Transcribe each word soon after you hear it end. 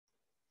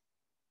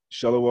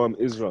Shalom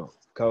Israel,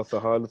 Kal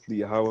Thahalat li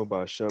Yahweh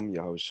Ba'Hashem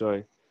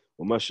Yahushai,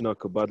 Wamashina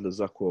Kabad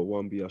Lazakwa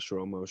Wambi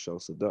Ashrama Shal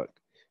Sadak,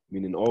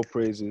 meaning all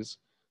praises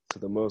to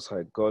the Most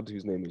High God,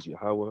 whose name is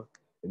Yahweh,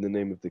 in the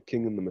name of the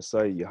King and the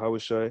Messiah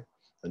Yahushai,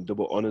 and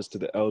double honors to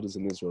the elders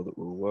in Israel that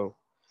rule well.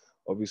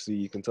 Obviously,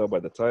 you can tell by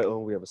the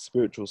title, we have a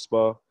spiritual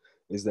spar.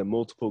 Is there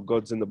multiple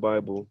gods in the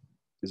Bible?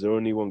 Is there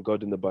only one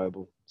God in the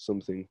Bible?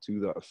 Something to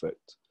that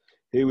effect.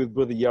 Here with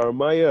Brother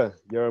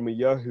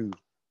Yaramayahu.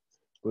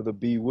 Brother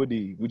B.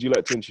 Woody, would you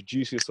like to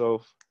introduce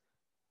yourself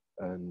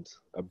and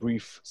a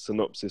brief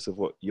synopsis of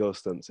what your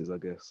stance is, I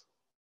guess?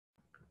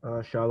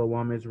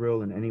 Shalom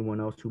Israel and anyone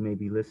else who may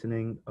be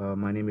listening.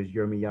 My name is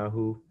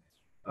Yirmiyahu.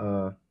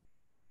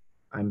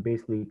 I'm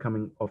basically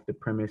coming off the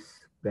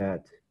premise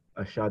that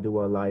Ashadu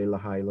la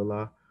ilaha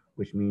illallah,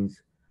 which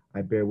means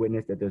I bear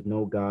witness that there's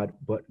no God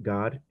but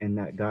God, and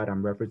that God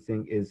I'm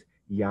referencing is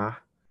Yah,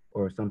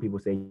 or some people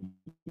say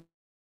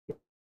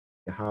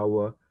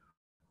Yahweh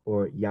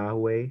or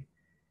Yahweh,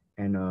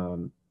 and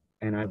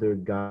other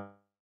God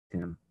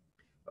him.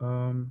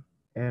 I'm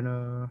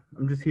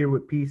just here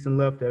with peace and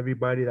love to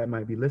everybody that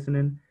might be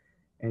listening,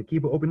 and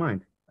keep an open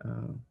mind.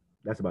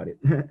 That's about it.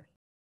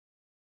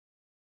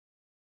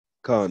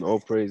 Khan,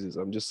 all praises.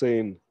 I'm just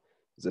saying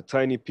there's a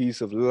tiny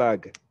piece of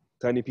lag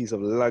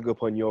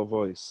upon your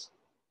voice.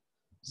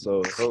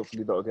 So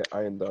hopefully that'll get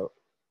ironed out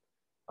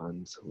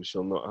and we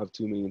shall not have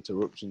too many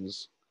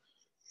interruptions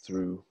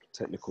through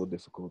technical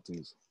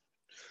difficulties.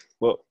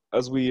 Well,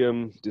 as we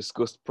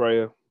discussed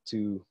prior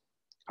to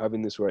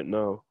having this right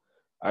now,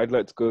 I'd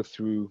like to go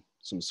through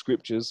some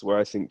scriptures where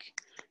I think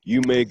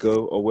you may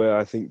go, or where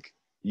I think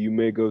you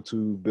may go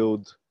to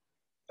build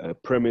a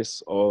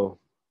premise or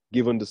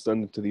give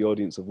understanding to the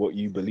audience of what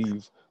you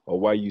believe or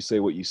why you say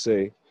what you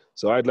say.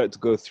 So I'd like to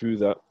go through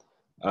that.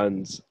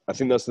 And I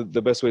think that's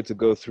the best way to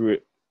go through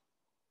it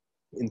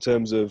in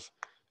terms of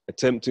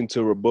attempting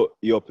to rebut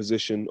your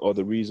position or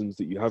the reasons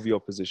that you have your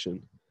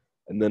position.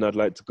 And then I'd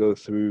like to go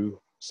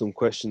through some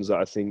questions that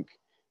I think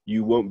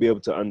you won't be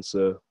able to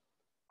answer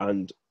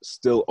and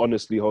still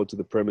honestly hold to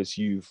the premise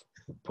you've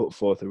put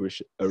forth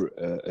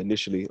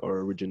initially or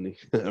originally.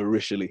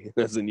 Originally,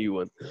 that's a new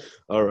one.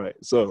 All right,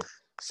 so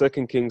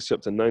 2 Kings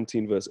chapter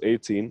 19, verse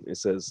 18, it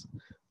says,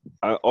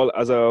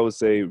 as I always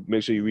say,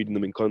 make sure you're reading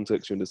them in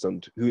context, you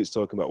understand who it's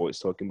talking about, what it's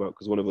talking about,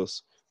 because one of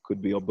us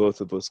could be, or both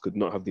of us could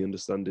not have the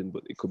understanding,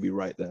 but it could be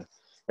right there.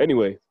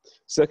 Anyway,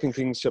 2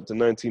 Kings chapter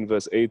 19,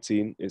 verse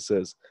 18, it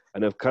says,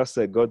 and have cast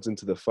their gods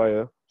into the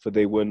fire, for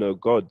they were no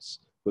gods,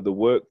 but the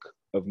work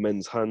of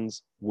men's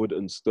hands, wood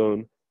and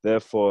stone,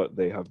 therefore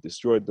they have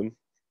destroyed them.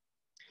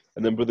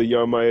 And then Brother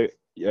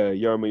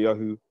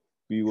Yaramayahu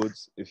B.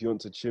 Woods, if you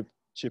want to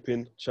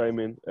chime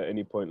in at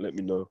any point, let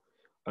me know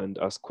and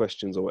ask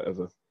questions or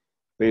whatever.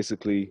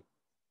 Basically,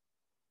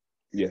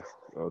 yeah,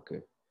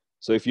 okay.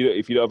 So if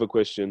you don't have a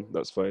question,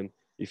 that's fine.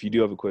 If you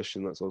do have a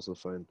question, that's also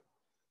fine.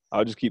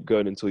 I'll just keep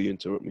going until you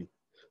interrupt me.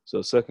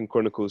 So 2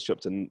 Chronicles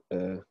chapter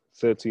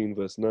 13,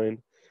 verse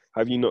 9.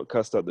 Have you not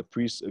cast out the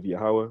priests of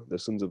Yahweh, the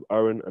sons of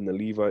Aaron and the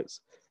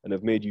Levites, and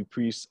have made you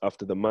priests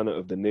after the manner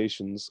of the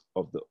nations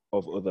of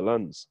other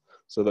lands,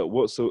 so that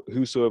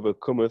whosoever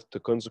cometh to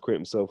consecrate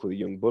himself with a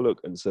young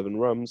bullock and 7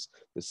 rams,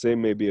 the same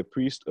may be a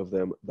priest of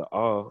them that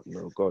are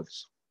no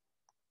gods.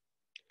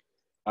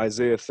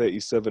 Isaiah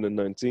 37 and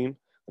 19.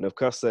 And have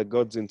cast their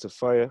gods into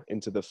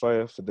the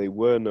fire, for they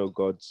were no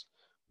gods,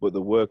 but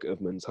the work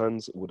of men's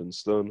hands, wood and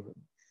stone,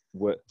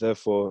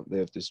 therefore they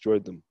have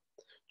destroyed them.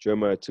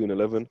 Jeremiah 2 and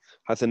 11,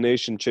 hath a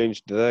nation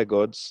changed their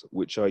gods,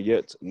 which are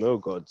yet no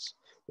gods,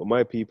 but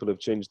my people have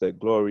changed their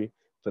glory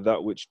for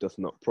that which doth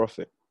not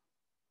profit.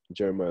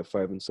 Jeremiah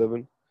 5 and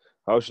 7,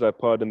 how should I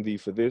pardon thee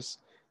for this?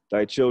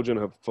 Thy children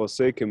have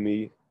forsaken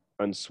me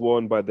and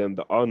sworn by them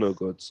that are no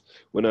gods.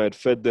 When I had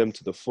fed them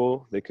to the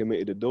full, they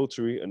committed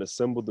adultery and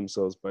assembled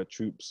themselves by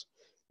troops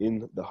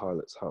in the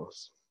harlot's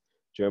house.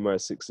 Jeremiah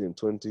 16 and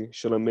 20,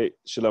 shall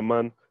a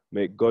man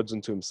make gods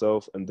unto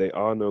himself, and they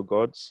are no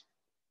gods?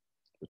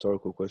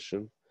 Rhetorical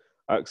question.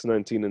 Acts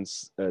 19 and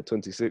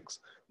 26,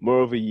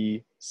 moreover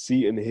ye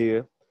see and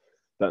hear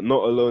that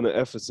not alone at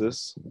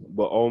Ephesus,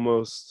 but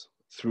almost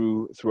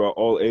throughout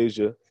all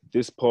Asia,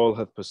 this Paul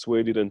hath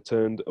persuaded and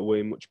turned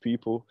away much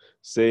people,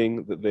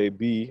 saying that they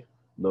be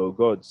no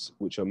gods,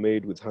 which are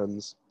made with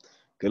hands.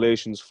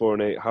 Galatians 4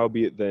 and 8,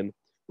 howbeit then,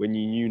 when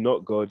ye knew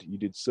not God, ye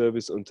did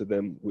service unto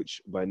them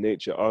which by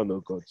nature are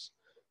no gods.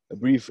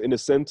 In a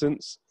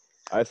sentence,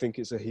 I think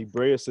it's a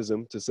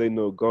Hebraicism to say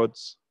no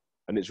gods,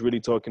 and it's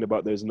really talking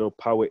about there's no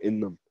power in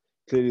them.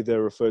 Clearly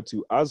they're referred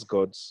to as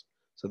gods,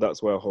 so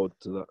that's why I hold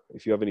to that.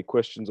 If you have any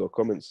questions or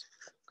comments,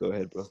 go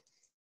ahead, bro.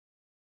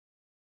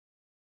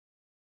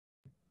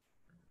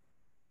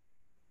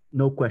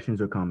 No questions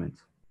or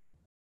comments.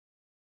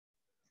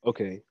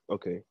 Okay.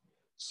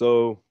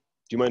 So,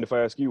 do you mind if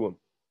I ask you one?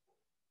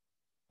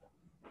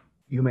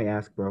 You may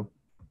ask, bro.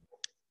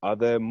 Are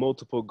there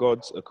multiple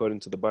gods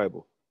according to the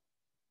Bible?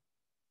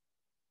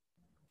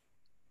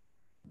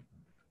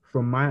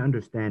 From my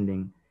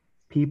understanding,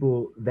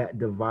 people that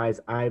devise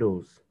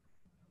idols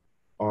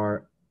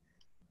are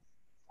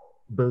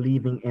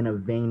believing in a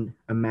vain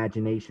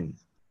imagination.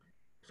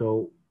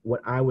 So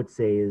what I would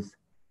say is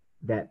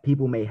that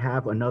people may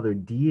have another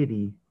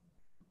deity,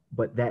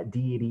 but that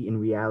deity in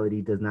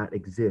reality does not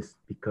exist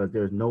because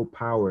there's no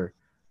power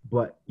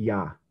but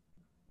Yah.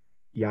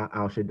 Yah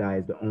Al Shaddai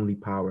is the only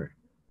power.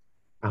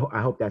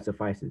 I hope that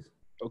suffices.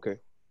 Okay.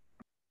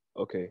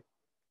 Okay.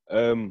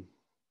 Um.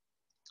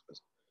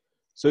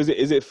 So is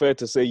it fair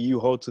to say you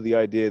hold to the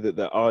idea that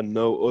there are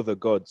no other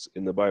gods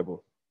in the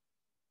Bible,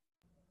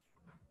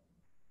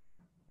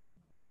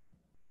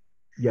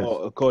 Yes.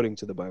 or according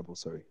to the Bible?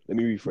 Sorry, let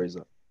me rephrase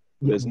that.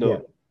 Yeah. There's Yeah.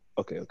 no.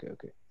 Okay. Okay.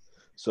 Okay. Yeah.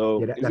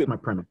 So is That's it my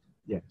premise.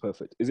 Yeah.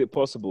 perfect? Is it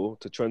possible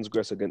to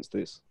transgress against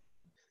this?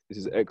 This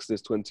is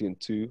Exodus 20 and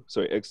 2.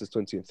 Sorry, Exodus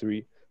 20 and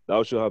 3.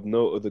 Thou shalt have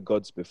no other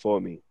gods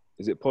before me.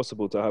 Is it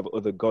possible to have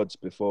other gods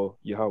before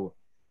Yahweh?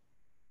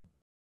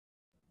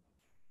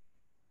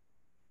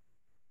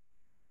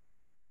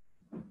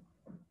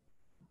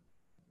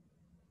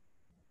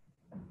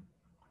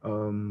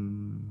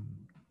 Um.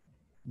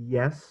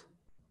 Yes,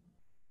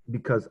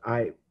 because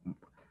I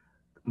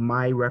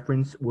my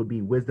reference would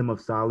be Wisdom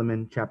of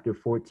Solomon, chapter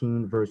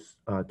 14, verse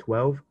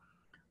 12.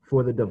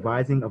 For the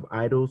devising of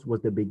idols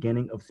was the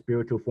beginning of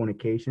spiritual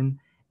fornication,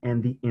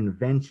 and the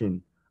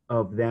invention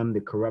of them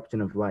the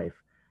corruption of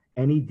life.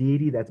 Any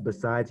deity that's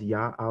besides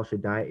Yah al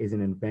Shaddai is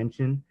an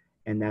invention,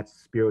 and that's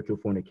spiritual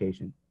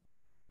fornication.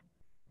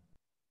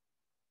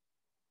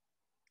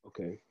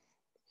 Okay.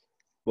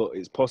 But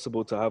it's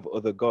possible to have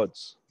other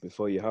gods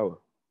before Yahweh.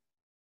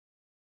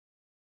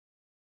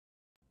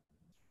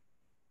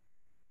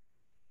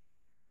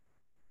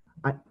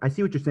 I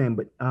see what you're saying,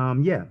 but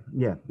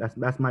yeah,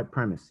 that's my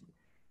premise.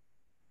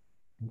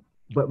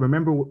 But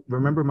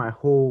remember my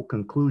whole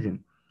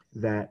conclusion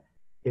that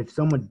if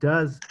someone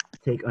does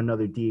take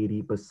another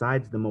deity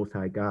besides the Most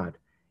High God,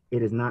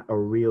 it is not a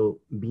real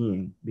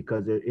being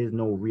because there is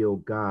no real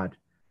God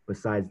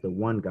besides the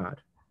one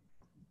God.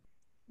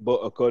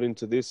 But according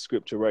to this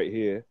scripture right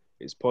here,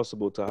 it's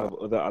possible to have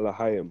other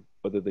Allahayim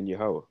other than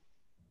Yahweh.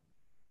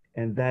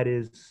 And that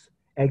is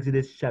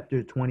Exodus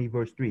chapter 20,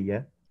 verse 3.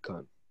 Yeah.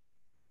 Can't.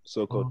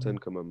 So-called Ten Um,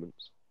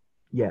 Commandments.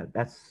 yeah,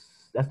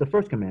 that's the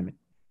first commandment.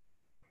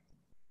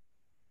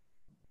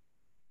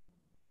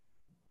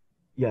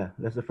 Yeah,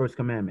 that's the first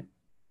commandment.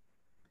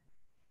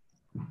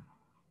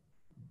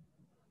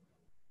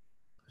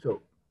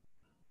 So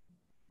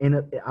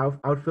I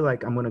would feel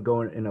like I'm gonna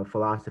go in a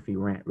philosophy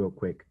rant real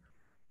quick.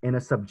 In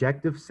a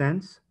subjective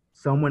sense,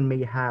 someone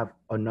may have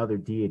another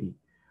deity,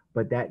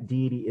 but that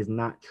deity is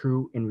not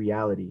true in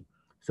reality.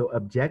 So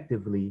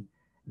objectively,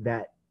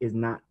 that is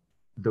not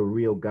the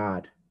real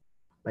God.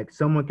 Like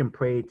someone can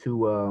pray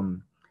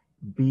to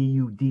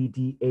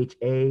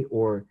Buddha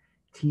or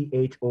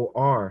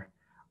Thor,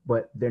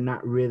 but they're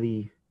not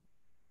really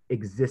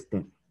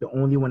existent. The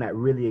only one that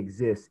really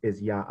exists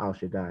is Yah Al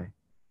Shaddai.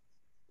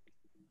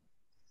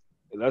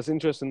 That's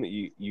interesting that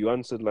you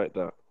answered like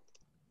that,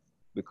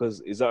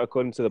 because is that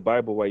according to the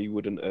Bible why you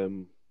wouldn't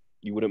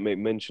make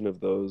mention of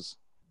those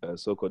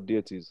so-called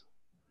deities?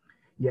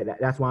 Yeah,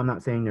 that's why I'm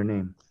not saying their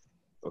name.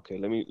 Okay,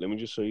 let me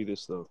just show you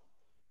this though.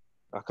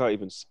 I can't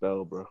even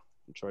spell, bro.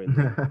 I'm trying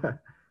now.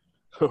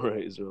 All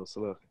right, Israel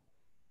Salah.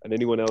 And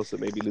anyone else that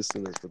may be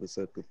listening, as brother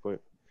said, good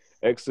point.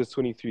 Exodus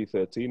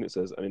 23:13, it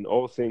says, "And in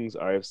all things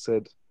I have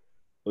said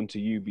unto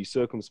you, be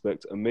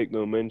circumspect and make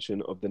no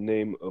mention of the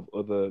name of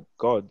other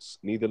gods,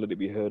 neither let it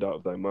be heard out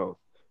of thy mouth."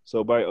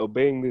 So by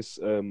obeying this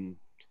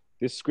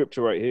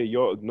scripture right here,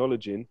 you're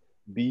acknowledging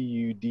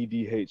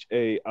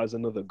Buddha as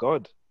another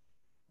god.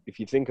 If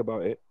you think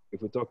about it,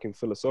 if we're talking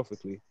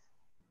philosophically.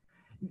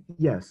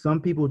 Yes,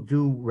 some people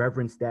do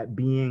reverence that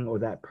being or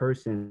that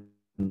person.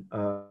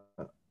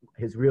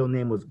 His real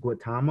name was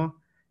Gautama.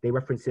 They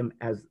reference him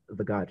as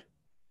the god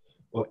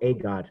or a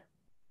god.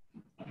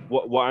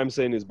 What I'm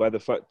saying is, by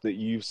the fact that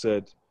you've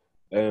said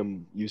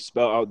you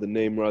spell out the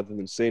name rather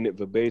than saying it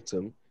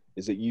verbatim,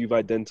 is that you've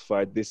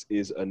identified this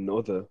is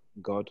another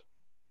god.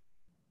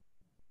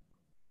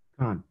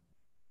 Khan.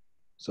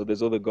 So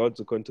there's other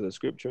gods according to the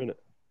scripture, innit?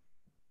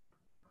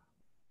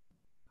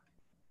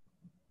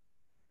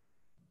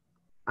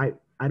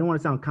 I don't want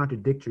to sound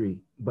contradictory,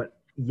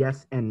 but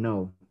yes and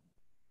no,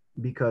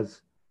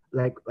 because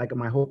like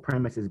my whole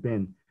premise has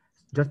been,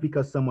 just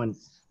because someone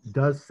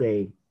does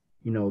say,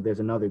 there's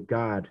another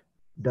God,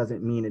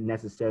 doesn't mean it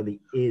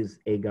necessarily is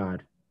a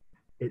God.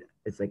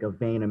 It's like a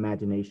vain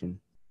imagination.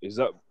 Is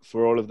that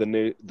for all of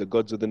the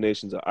gods of the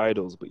nations are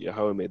idols, but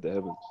Yahweh made the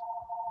heavens?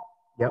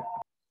 Yep.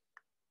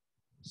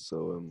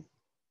 So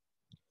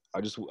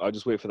I just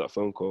wait for that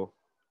phone call.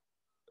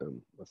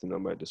 I think that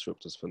might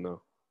disrupt us for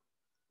now.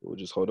 We'll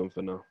just hold on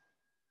for now.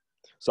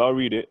 So I'll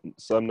read it.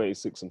 Psalm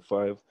 96 and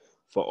 5.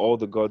 For all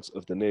the gods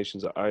of the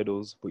nations are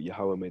idols, but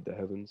Yahweh made the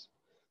heavens.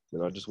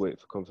 Then I'll just wait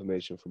for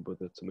confirmation from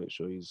brother to make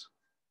sure he's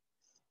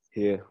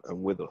here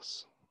and with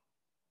us.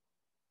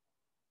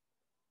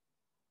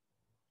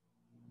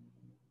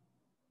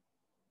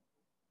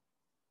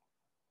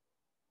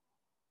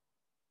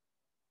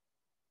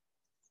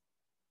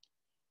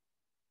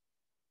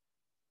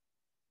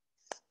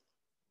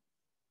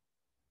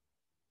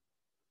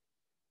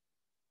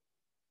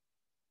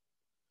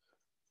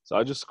 So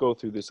I just scroll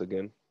through this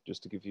again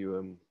just to give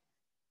you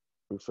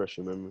refresh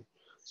your memory.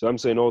 So I'm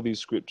saying all these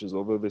scriptures,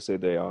 although they say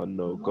they are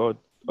no God.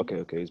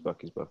 Okay, he's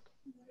back.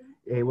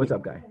 Hey, what's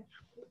up, guy?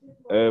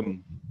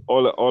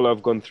 All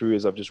I've gone through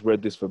is I've just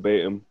read this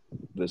verbatim,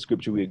 the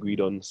scripture we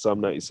agreed on,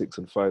 Psalm 96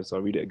 and 5. So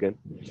I'll read it again.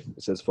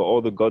 It says, "For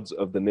all the gods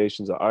of the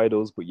nations are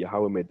idols, but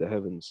Yahweh made the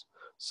heavens."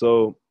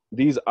 So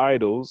these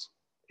idols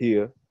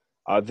here,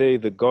 are they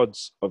the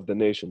gods of the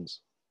nations?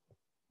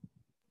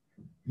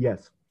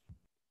 Yes.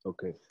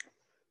 Okay.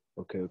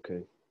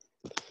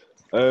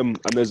 And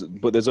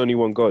there's only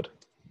one God.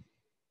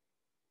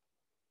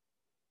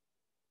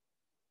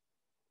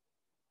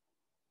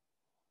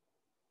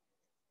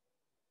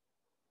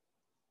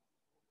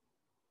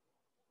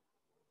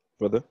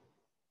 Brother?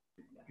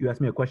 You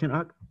asked me a question,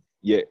 Ak?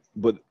 Yeah,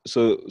 but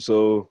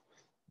so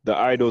the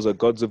idols are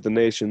gods of the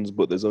nations,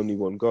 but there's only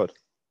one God.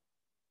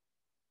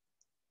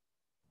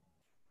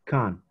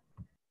 Khan.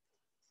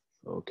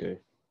 Okay.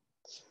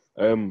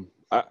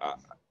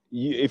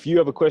 If you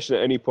have a question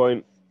at any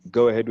point,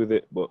 go ahead with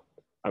it. But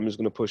I'm just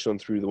gonna push on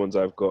through the ones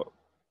I've got.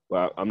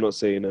 But I'm not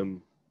saying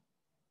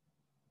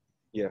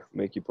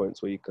make your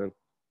points where you can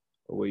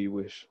or where you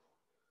wish.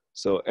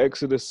 So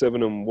Exodus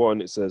 7 and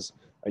 1, it says,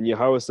 "And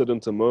Yahweh said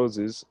unto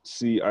Moses,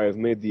 See, I have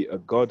made thee a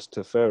god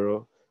to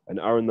Pharaoh, and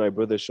Aaron thy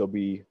brother shall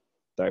be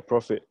thy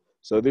prophet."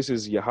 So this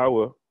is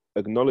Yahweh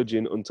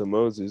acknowledging unto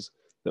Moses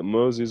that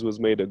Moses was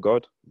made a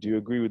god. Do you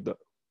agree with that?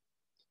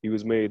 He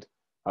was made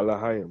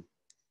Alahayim.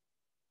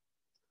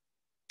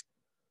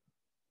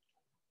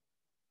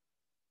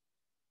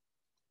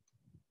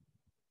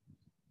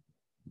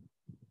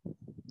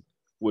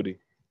 Woody.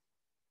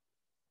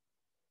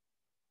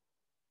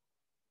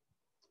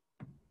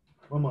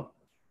 One more.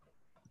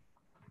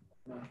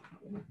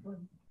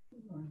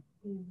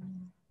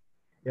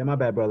 Yeah, my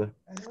bad, brother.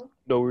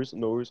 No worries.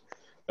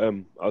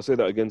 I'll say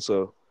that again.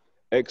 So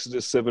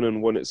Exodus 7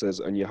 and 1, it says,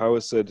 "And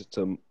Yahweh said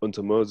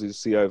unto Moses,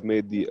 See, I have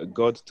made thee a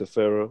god to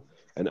Pharaoh,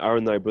 and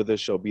Aaron thy brother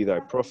shall be thy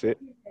prophet."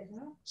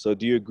 So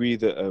do you agree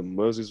that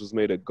Moses was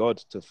made a god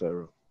to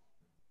Pharaoh?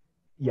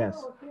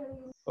 Yes.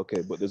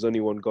 Okay, but there's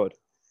only one God.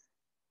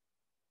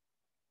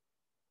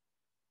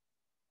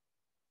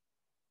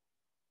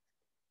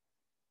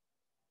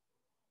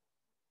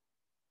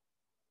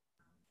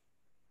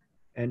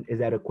 And is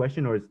that a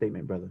question or a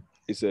statement, brother?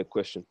 It's a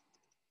question.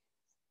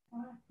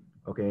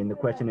 Okay, and the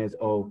question is,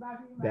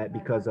 that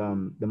because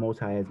the Most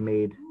High has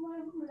made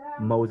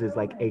Moses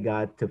like a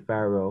god to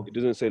Pharaoh. It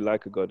doesn't say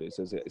like a god. It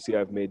says, "See,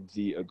 I've made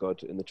thee a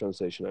god," in the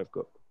translation I've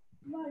got.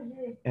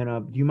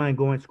 And do you mind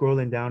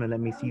scrolling down and let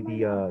me see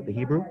the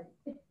Hebrew?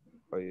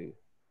 Oh, yeah.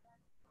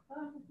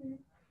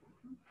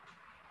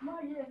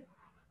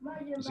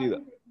 You see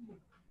that?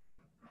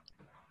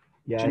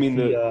 Yeah, Do you I mean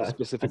see. the I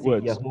specific see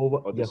words?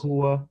 Yehovah. Or this?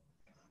 Yahuwah.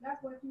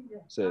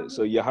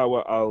 So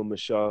Yahweh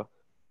al-Mashah,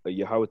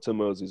 Yahweh to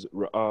Moses,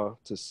 Ra'ah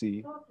to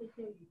see.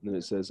 And then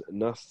it says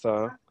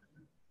Natha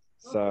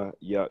Tha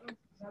Yak.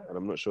 And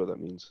I'm not sure what that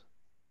means.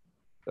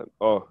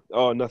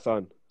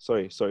 Nathan.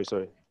 Sorry.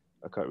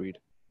 I can't read.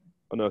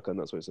 Oh no, I can.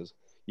 That's what it says.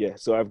 Yeah.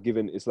 So I've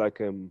given. It's like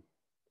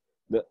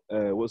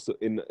what's the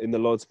in the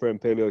Lord's Prayer in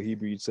Paleo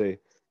Hebrew you'd say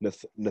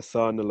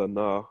Nathan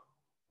alana,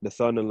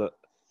 Nathan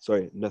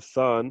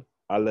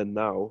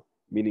alanau,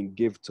 meaning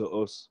give to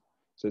us.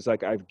 So it's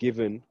like I've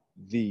given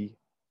thee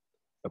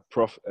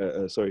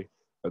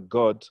a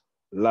god,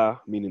 la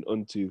meaning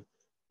unto,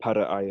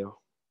 para'aya.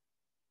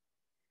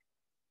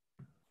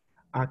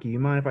 Aki, you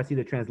mind if I see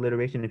the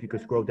transliteration? If you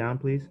could scroll down,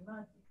 please.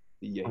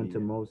 Yeah. Unto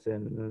Moses,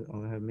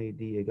 I have made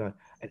thee a god.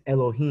 And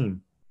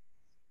Elohim.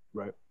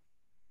 Right.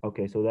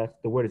 Okay, so that's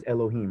the word is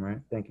Elohim,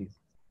 right? Thank you.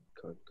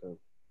 Come.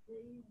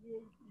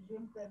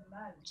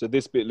 So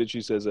this bit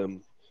literally says,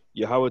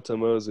 Yahweh to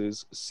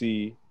Moses,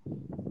 see,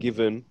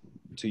 given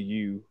to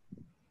you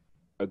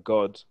a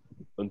god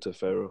unto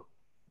Pharaoh.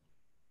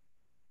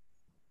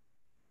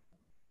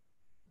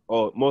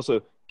 Or more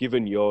so,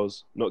 given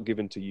yours, not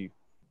given to you,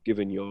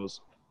 given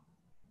yours.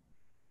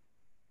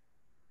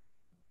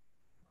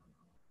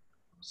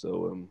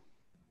 So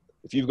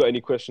if you've got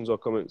any questions or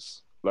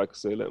comments, like I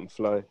say, let them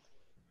fly.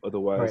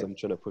 Otherwise, Right. I'm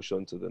trying to push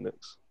on to the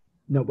next.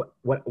 No, but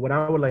what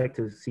I would like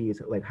to see is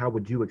like, how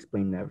would you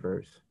explain that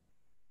verse?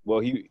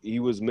 Well, he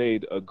was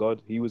made a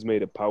god. He was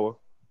made a power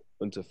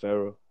unto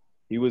Pharaoh.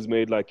 He was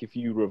made like if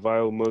you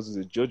revile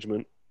Moses'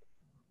 judgment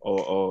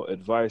or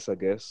advice, I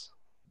guess.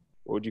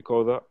 What would you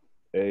call that?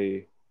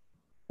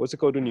 What's it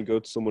called when you go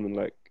to someone and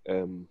like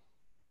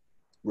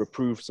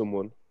reprove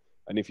someone,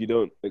 and if you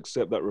don't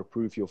accept that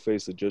reproof, you'll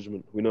face the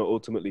judgment. We know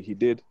ultimately he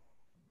did.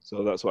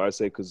 So that's what I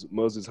say, because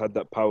Moses had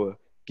that power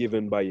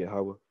given by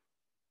Yahweh,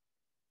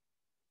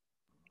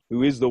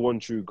 who is the one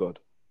true God.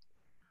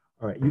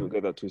 All right, Don't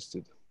get that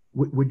twisted.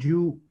 Would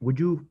you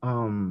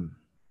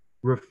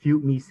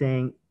refute me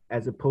saying,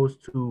 as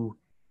opposed to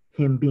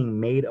him being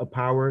made a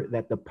power,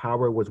 that the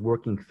power was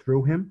working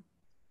through him?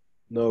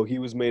 No, he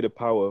was made a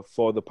power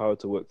for the power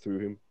to work through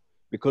him.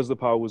 Because the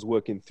power was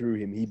working through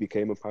him, he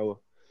became a power.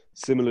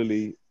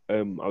 Similarly,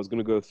 I was going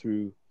to go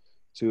through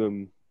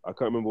to I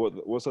can't remember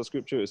what's that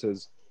scripture. It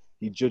says,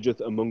 "He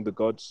judgeth among the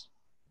gods."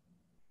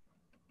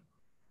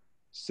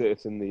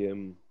 sitteth in the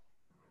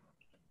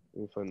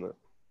let me find that.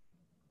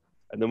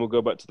 And then we'll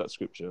go back to that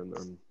scripture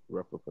and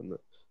wrap up on that.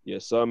 Yeah,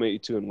 Psalm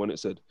 82 and 1, it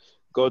said,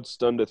 God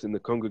standeth in the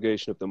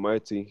congregation of the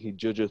mighty, he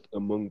judgeth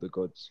among the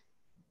gods.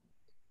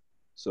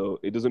 So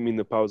it doesn't mean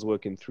the power's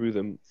working through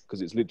them,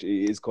 because it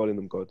is calling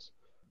them gods.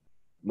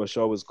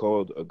 Mashah was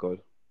called a god.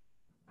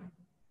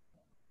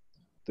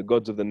 The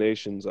gods of the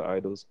nations are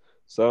idols.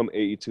 Psalm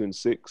 82 and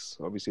 6,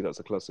 obviously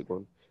that's a classic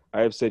one.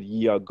 I have said,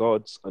 ye are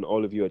gods, and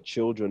all of you are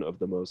children of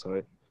the Most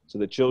High. So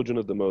the children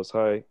of the Most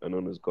High are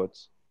known as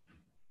gods.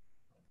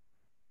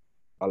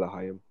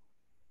 Alahayim.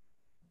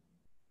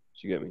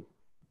 Do you get me?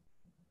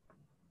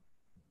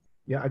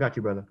 Yeah, I got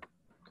you, brother.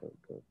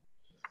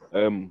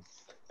 Okay.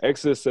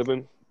 Exodus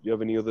 7, do you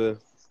have any other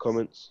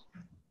comments?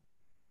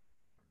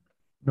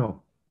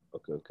 No.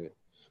 Okay.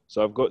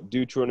 So I've got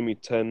Deuteronomy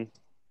 10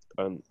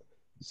 and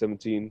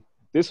 17.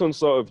 This one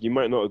sort of, you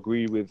might not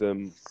agree with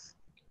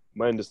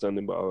my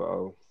understanding, but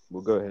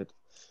we'll go ahead.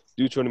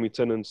 Deuteronomy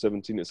 10 and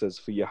 17, it says,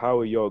 for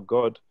Yahweh your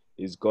God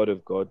is God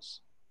of gods,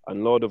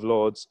 and Lord of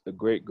lords, a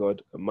great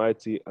God, a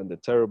mighty and a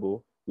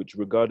terrible, which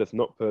regardeth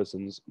not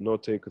persons, nor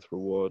taketh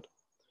reward.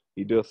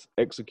 He doth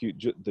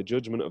execute the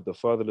judgment of the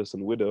fatherless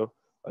and widow,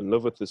 and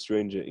loveth the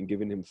stranger in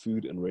giving him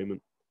food and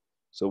raiment.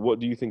 So what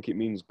do you think it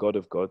means, God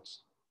of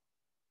gods?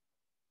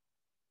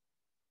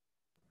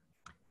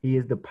 He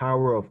is the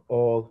power of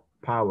all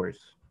powers.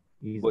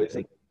 He's What is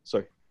it?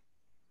 Sorry.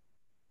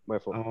 My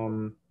fault.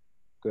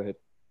 Go ahead.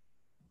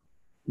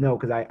 No,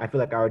 because I feel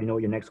like I already know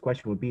what your next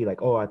question would be.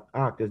 Like, oh,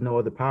 there's no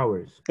other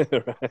powers.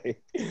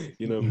 Right.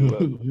 You know me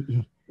well.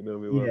 You know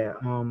me well. Yeah.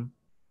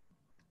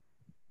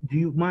 Do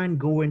you mind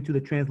going to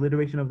the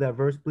transliteration of that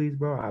verse, please,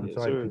 bro? I'm Yeah,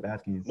 sorry to keep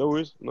asking you. No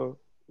worries. No.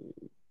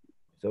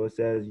 So it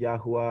says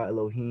Yahuwah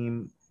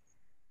Elohim.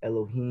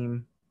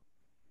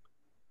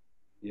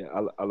 Yeah,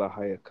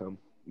 Alahayakam,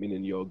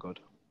 meaning your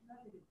God.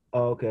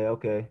 Oh,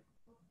 okay.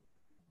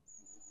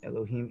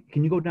 Elohim.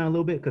 Can you go down a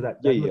little bit? Because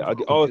did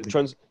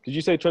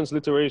you say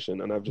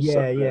transliteration? And I've just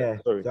yeah.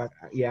 Sorry. So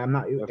I'm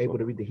not able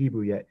to read the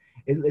Hebrew yet.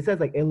 It says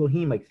like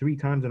Elohim like 3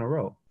 times in a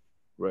row.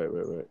 Right.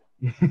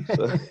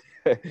 So,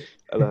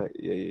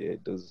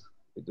 it does.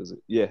 It does it.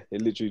 Yeah,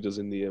 it literally does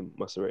in the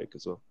Masoretic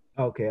as well.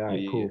 Okay, all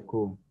right,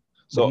 cool.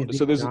 So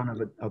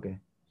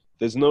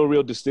there's no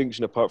real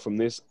distinction apart from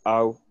this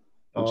al,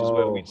 which is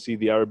where we see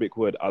the Arabic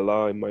word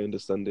Allah, in my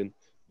understanding,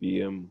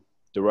 be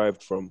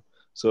derived from.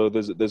 So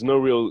there's no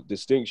real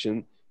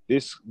distinction.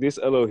 This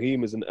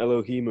Elohim is an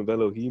Elohim of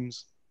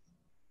Elohims.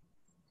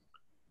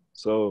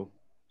 So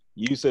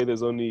you say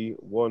there's only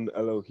one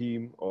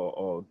Elohim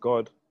or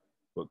God,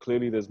 but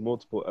clearly there's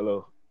multiple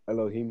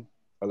Elohim,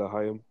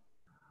 Elohim.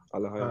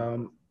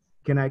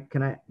 Can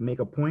I make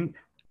a point?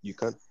 You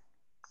can.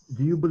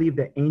 Do you believe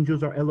that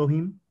angels are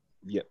Elohim?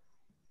 Yeah.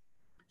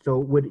 So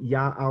would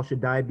Yah Al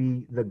Shaddai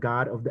be the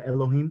God of the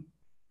Elohim?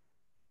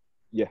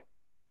 Yeah.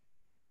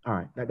 All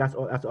right. That's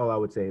all I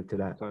would say to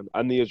that.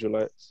 And the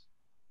Israelites.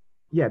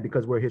 Yeah,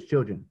 because we're his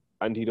children.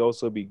 And he'd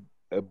also be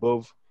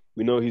above.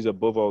 We know he's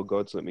above all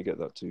gods. Let me get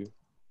that too.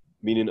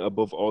 Meaning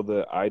above all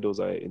the idols,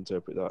 I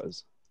interpret that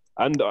as.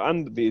 And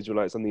the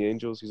Israelites and the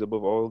angels, he's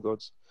above all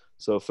gods.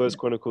 So First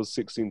Chronicles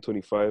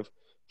 16:25,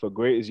 for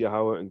great is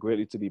Yahweh and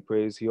greatly to be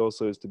praised. He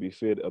also is to be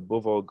feared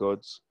above all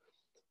gods.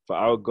 For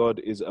our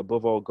God is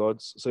above all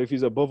gods. So if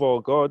he's above all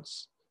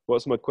gods,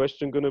 what's my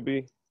question going to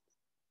be?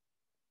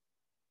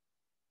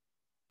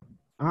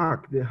 I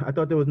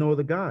thought there was no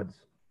other gods.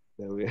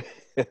 There we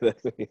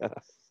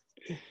are.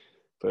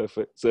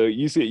 Perfect. So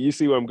you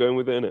see where I'm going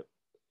with it, innit?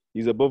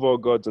 He's above all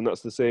gods, and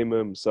that's the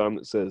same psalm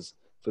that says,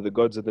 for the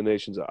gods of the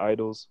nations are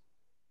idols,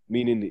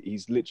 meaning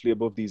he's literally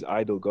above these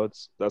idol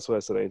gods. That's why I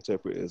said I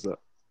interpret it as that.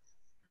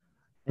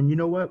 And you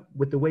know what?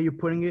 With the way you're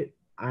putting it,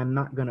 I'm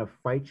not going to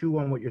fight you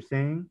on what you're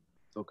saying.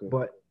 Okay.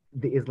 But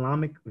the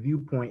Islamic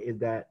viewpoint is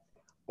that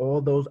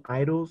all those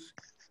idols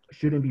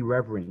shouldn't be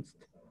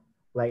reverenced.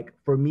 Like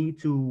for me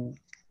to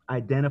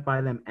identify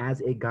them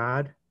as a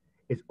god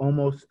is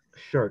almost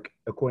shirk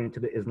according to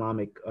the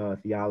Islamic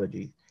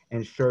theology.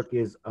 And shirk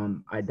is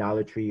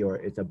idolatry, or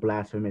it's a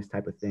blasphemous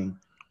type of thing.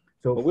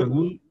 So for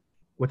me,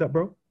 what's up,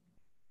 bro?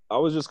 I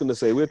was just going to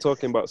say, we're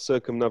talking about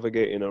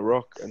circumnavigating a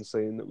rock and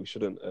saying that we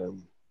shouldn't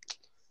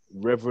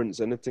reverence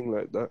anything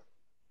like that.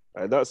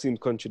 That seemed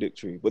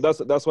contradictory, but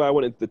that's why I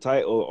wanted the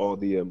title or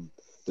the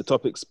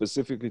topic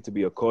specifically to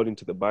be according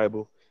to the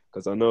Bible,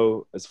 because I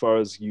know as far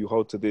as you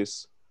hold to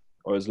this,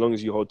 or as long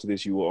as you hold to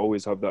this, you will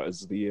always have that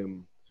as the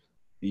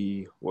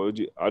what would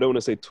you? I don't want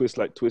to say twist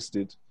like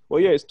twisted.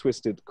 Well, yeah, it's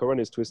twisted. Quran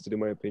is twisted in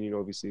my opinion,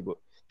 obviously, but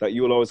that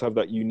you will always have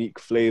that unique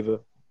flavor.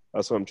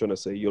 That's what I'm trying to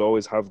say. You'll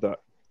always have that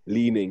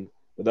leaning,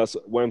 but that's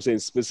what I'm saying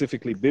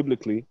specifically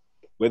biblically.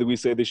 Whether we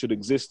say they should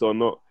exist or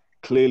not,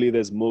 clearly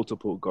there's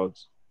multiple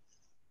gods.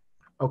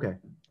 Okay.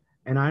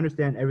 And I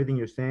understand everything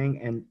you're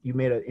saying. And you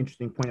made an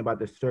interesting point about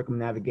the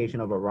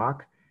circumnavigation of a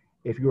rock.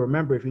 If you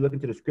remember, if you look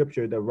into the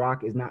scripture, the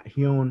rock is not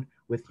hewn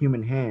with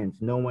human hands.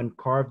 No one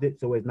carved it,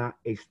 so it's not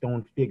a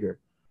stone figure.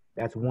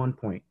 That's one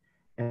point.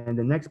 And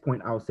the next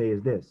point I'll say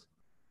is this.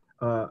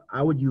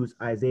 I would use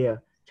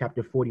Isaiah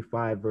chapter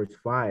 45, verse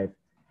 5.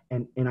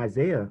 And in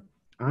Isaiah,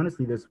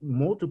 honestly, there's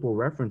multiple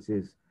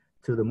references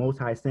to the Most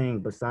High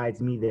saying,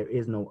 "Besides me, there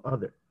is no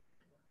other."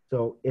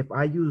 So if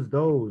I use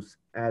those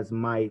as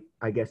my,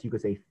 I guess you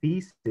could say,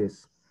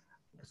 thesis,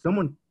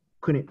 someone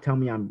couldn't tell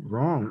me I'm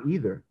wrong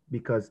either.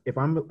 Because if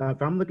I'm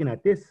looking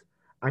at this,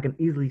 I can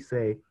easily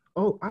say,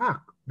 "Oh,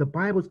 the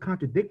Bible's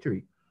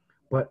contradictory,"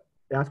 but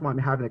that's why I'm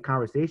having a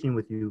conversation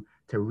with you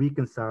to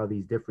reconcile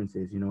these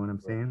differences. You know what I'm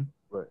Right, saying?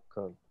 right,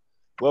 calm.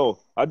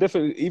 Well, I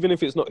definitely, even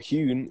if it's not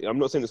hewn, I'm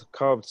not saying it's a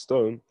carved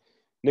stone.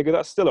 Nigga,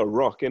 that's still a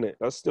rock, innit?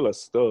 That's still a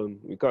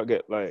stone. We can't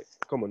get like,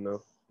 come on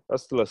now.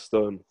 That's still a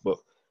stone. But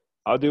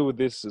I'll deal with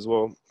this as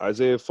well.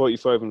 Isaiah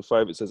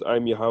 45:5, it says,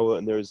 I'm Yahweh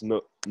and there is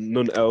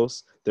none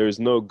else. There is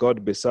no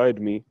God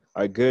beside me.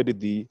 I girded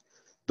thee,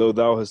 though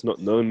thou hast not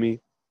known me.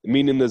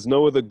 Meaning there's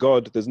no other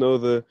God, there's no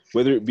other,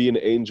 whether it be an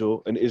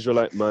angel, an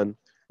Israelite man,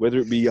 whether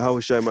it be Yahweh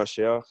Shai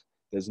Mashiach,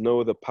 there's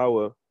no other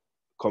power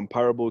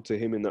comparable to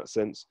him in that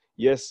sense.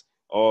 Yes,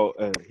 or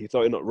he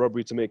thought it not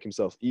robbery to make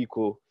himself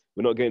equal.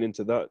 We're not getting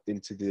into that,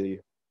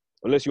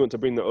 unless you want to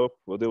bring that up,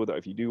 we'll deal with that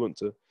if you do want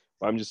to.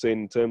 But I'm just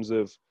saying in terms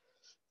of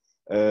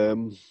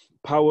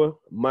power,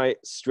 might,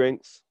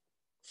 strength,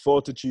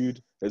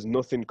 fortitude, there's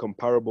nothing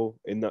comparable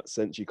in that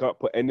sense. You can't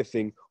put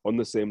anything on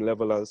the same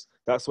level as.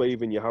 That's why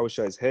even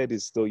Yahushai's head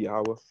is still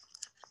Yahweh.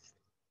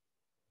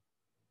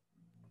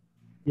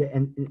 Yeah,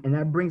 and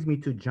that brings me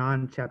to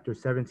John chapter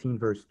 17,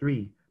 verse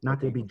 3. Not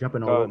Okay. to be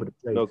jumping all over Khan, the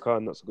place. no,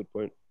 Khan, that's a good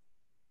point.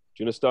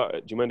 Do you want to start?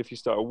 Do you mind if you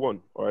start at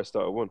 1 or I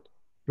start at 1?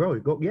 Bro,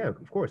 go, yeah,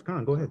 of course.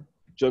 Khan, go ahead.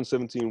 John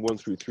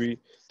 17:1-3.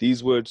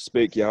 These words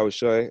spake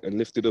Yahushai and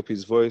lifted up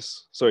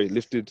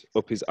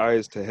his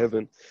eyes to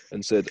heaven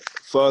and said,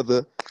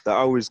 Father, the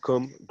hour is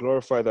come,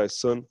 glorify thy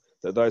Son,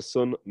 that thy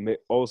Son may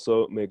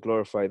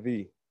glorify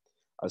thee,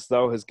 as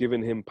thou hast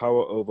given him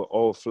power over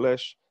all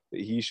flesh,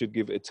 that he should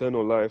give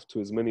eternal life to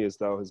as many as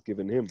thou hast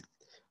given him.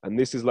 And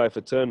this is life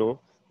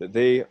eternal, that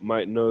they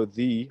might know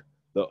thee,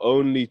 the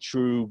only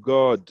true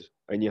God,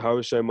 and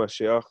Yahushai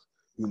Mashiach,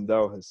 whom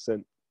thou hast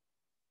sent.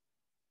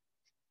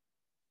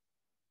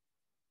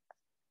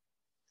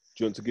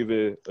 Do you want to give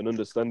an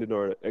understanding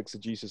or an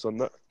exegesis on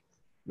that?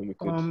 Then we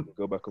could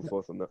go back and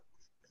forth on that.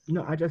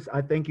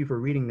 I thank you for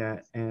reading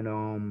that,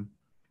 and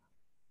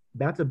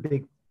that's a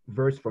big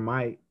verse for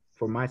my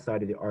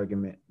side of the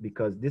argument,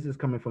 because this is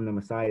coming from the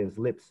Messiah's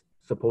lips,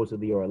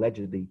 supposedly or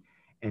allegedly,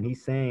 and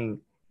he's saying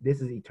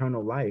this is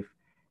eternal life,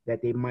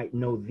 that they might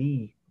know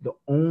thee, the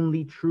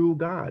only true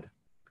God.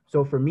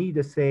 So for me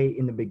to say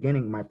in the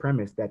beginning, my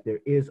premise that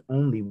there is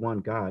only one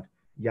God,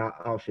 Yah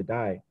al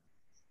Shaddai,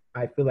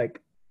 I feel like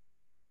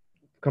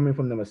coming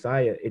from the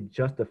Messiah, it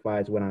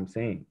justifies what I'm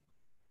saying.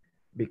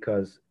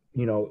 Because,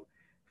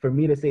 for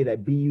me to say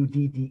that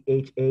Buddha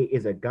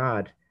is a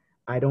God,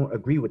 I don't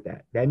agree with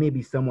that. That may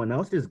be someone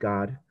else's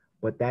God,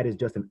 but that is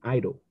just an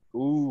idol.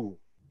 Ooh,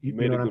 you You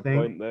made know a what I'm good saying?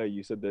 point there.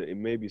 You said that it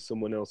may be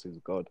someone else's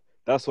God.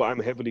 That's what I'm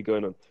heavily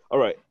going on. All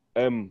right.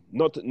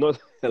 Not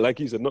like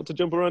you said, not to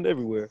jump around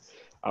everywhere.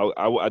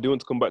 I do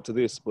want to come back to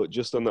this, but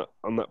just on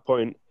that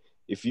point,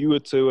 if you were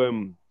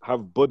to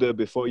have Buddha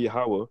before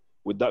Yahweh,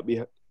 would that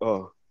be?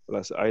 Oh,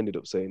 well, I ended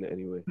up saying it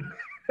anyway.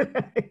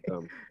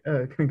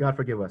 God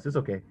forgive us. It's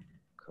okay.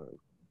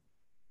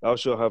 Thou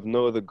shalt have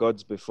no other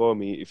gods before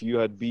me. If you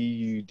had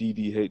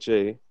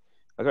Buddha,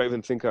 I can't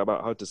even think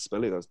about how to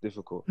spell it. That's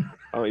difficult.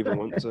 I don't even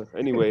want to.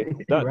 Anyway,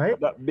 Right?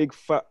 that big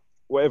fat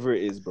whatever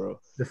it is, bro.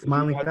 The If you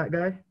smiling had fat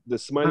guy? the Not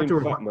smiling to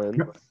fat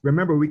man.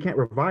 remember, we can't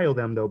revile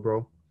them though,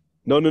 bro.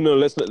 No.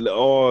 Let's not.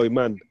 Oh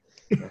man,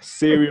 a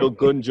serial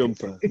gun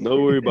jumper.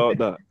 No worry about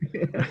that.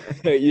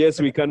 Yes,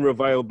 we can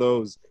revile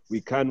those.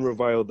 We can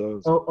revile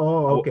those.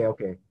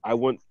 Okay. I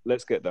want.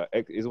 Let's get that.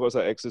 What's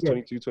that? Exodus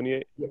Yeah,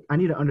 22:28. yeah. I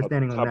need an I'll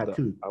understanding on tab that that.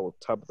 too. I will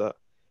tab that.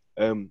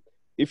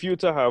 If you were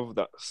to have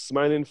that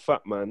smiling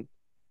fat man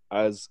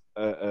as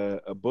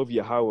above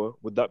Yahweh,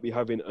 would that be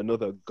having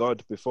another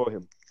God before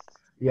him?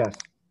 Yes.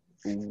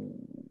 Ooh,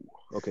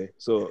 okay,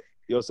 so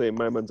you're saying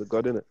my man's a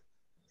God, innit?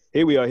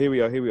 Here we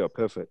are.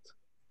 Perfect.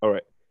 All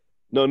right.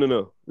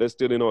 No. Let's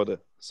do it in order.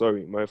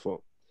 Sorry, my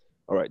fault.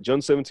 All right, John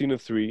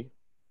 17:3.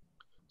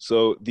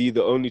 So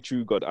the only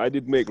true God. I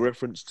did make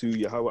reference to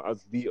Yahweh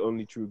as the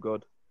only true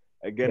God.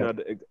 Again, Yeah.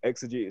 I'd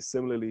exegete it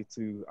similarly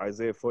to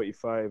Isaiah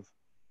 45,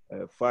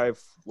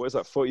 5. What is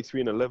that?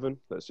 43:11.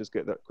 Let's just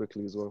get that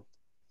quickly as well.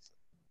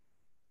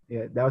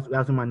 Yeah, that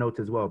was in my notes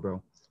as well,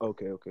 bro.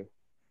 Okay.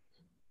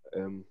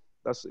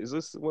 Is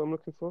this what I'm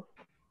looking for?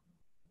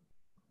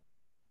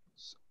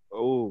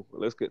 Oh,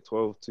 let's get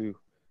 12 too.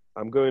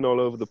 I'm going all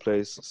over the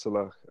place,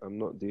 Salah. I'm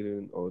not dealing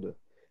in order.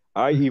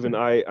 I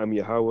am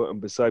Yahweh,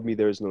 and beside me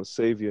there is no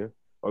savior.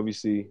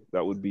 Obviously,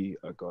 that would be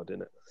a God,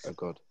 innit? A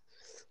God.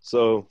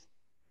 So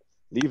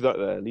leave that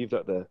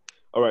there.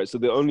 All right, so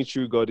the only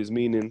true God is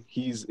meaning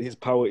his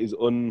power is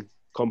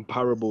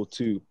uncomparable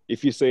to.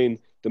 If you're saying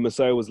the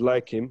Messiah was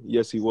like him,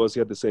 yes, he was. He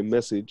had the same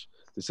message,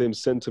 the same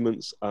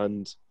sentiments,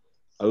 and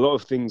a lot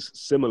of things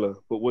similar.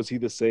 But was he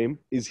the same?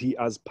 Is he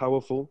as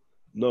powerful?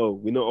 No.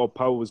 We know all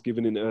power was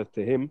given in earth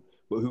to him,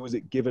 but who was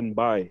it given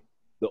by?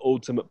 The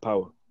ultimate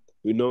power,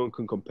 who no one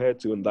can compare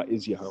to, and that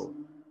is Yahweh.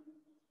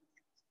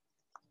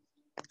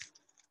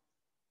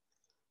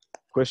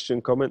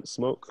 Question, comment,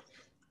 smoke?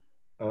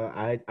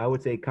 I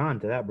would say con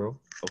to that, bro.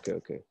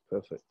 Okay,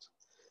 perfect.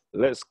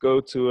 Let's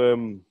go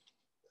to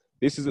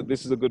this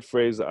is a good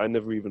phrase that I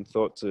never even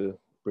thought to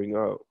bring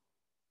out.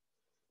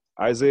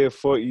 Isaiah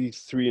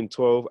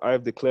 43:12, I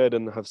have declared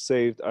and have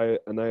saved, I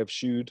have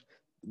shewed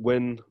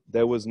when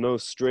there was no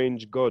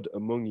strange God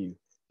among you.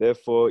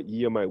 Therefore,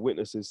 ye are my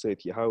witnesses,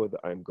 saith Yahweh, that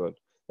I am God.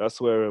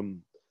 That's where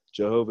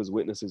Jehovah's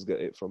Witnesses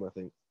get it from, I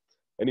think.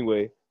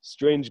 Anyway,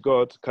 strange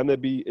God,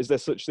 is there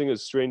such thing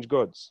as strange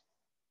gods?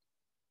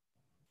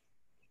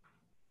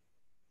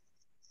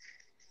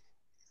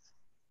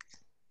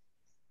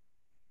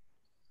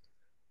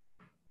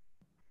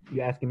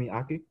 You asking me,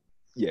 Aki?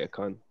 Yeah,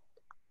 can.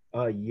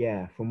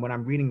 Yeah. From what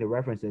I'm reading, the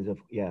references of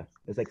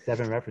there's like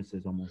 7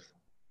 references almost.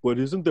 But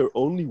isn't there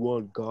only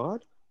one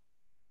God?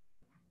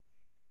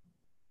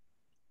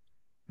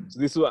 So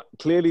this is what,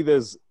 clearly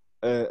there's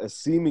a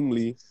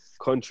seemingly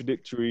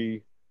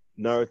contradictory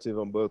narrative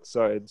on both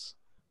sides,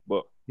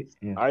 but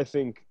Yeah. I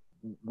think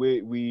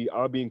we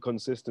are being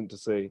consistent to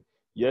say,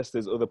 yes,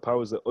 there's other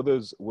powers that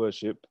others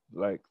worship,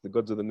 like the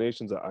gods of the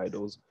nations are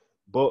idols,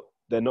 but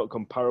they're not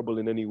comparable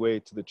in any way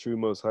to the true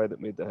Most High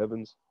that made the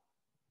heavens.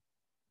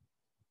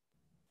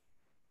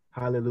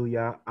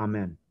 Hallelujah.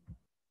 Amen.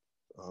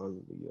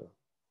 Hallelujah.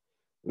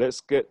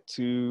 Let's get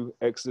to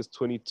Exodus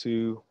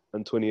 22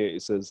 and 28.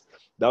 It says,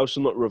 thou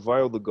shalt not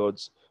revile the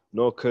gods,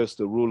 nor curse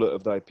the ruler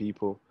of thy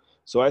people.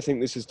 So I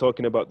think this is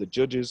talking about the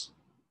judges.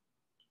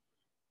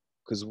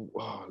 Because,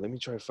 let me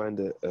try to find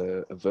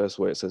a verse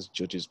where it says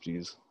judges,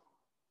 please.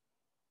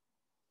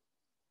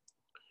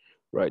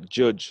 Right,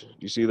 judge. Do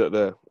you see that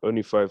there?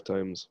 Only 5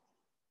 times.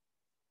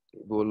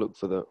 We'll look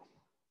for that.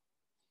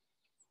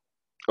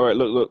 All right,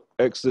 look.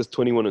 Exodus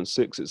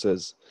 21:6, it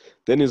says,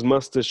 then his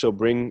master shall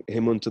bring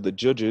him unto the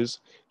judges.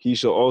 He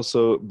shall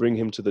also bring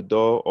him to the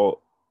door or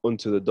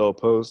unto the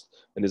doorpost,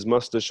 and his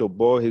master shall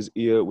bore his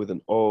ear with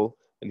an awl,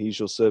 and he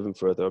shall serve him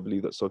further. I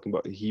believe that's talking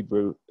about a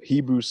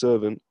Hebrew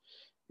servant.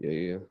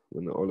 Yeah.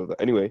 All of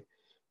that. Anyway,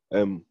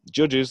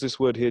 judges, this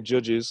word here,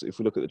 judges, if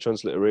we look at the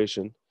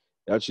transliteration,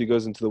 it actually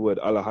goes into the word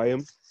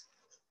alahayim.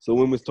 So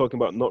when we're talking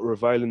about not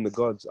reviling the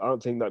gods, I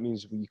don't think that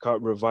means you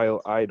can't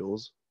revile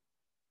idols.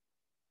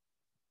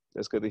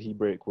 Let's get the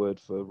Hebraic word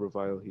for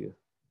revile here.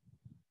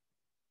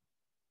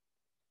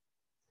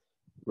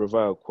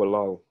 Revile,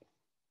 qualal.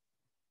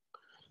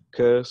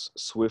 Curse,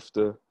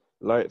 swifter,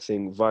 light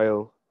thing,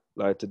 vile,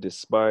 like to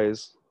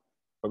despise.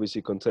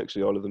 Obviously,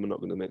 contextually, all of them are not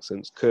going to make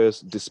sense.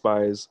 Curse,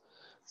 despise,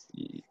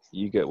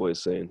 you get what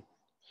it's saying.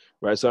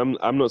 Right, so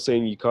I'm not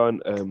saying you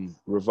can't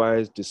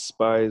revise,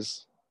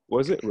 despise.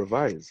 What is it?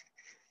 Revise.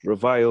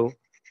 Revile,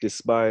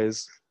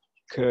 despise,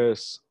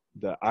 curse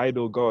the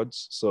idol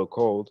gods,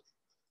 so-called,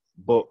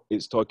 but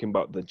it's talking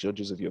about the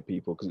judges of your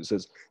people, because it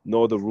says,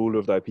 nor the ruler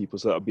of thy people.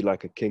 So that would be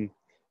like a king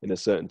in a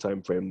certain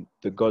time frame.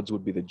 The gods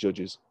would be the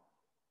judges.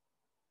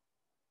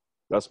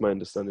 That's my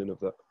understanding of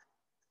that.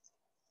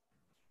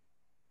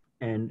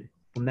 And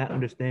from that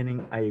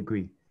understanding, I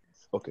agree.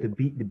 Okay.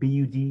 The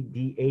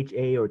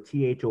Buddah or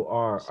Thor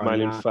are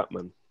Smiling not. fat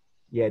man.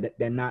 Yeah,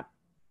 they're not.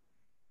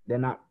 They're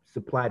not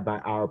supplied by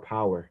our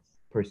power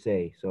per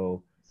se.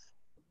 So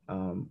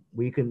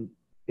we can.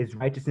 It's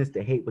righteousness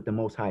to hate what the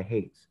Most High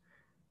hates.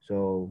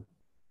 So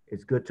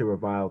it's good to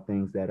revile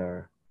things that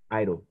are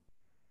idle.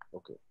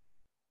 Okay.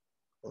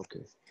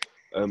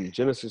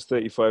 Genesis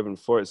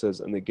 35:4, it says,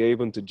 and they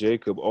gave unto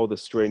Jacob all the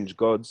strange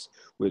gods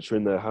which were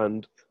in their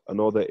hand,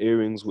 and all their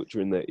earrings which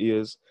were in their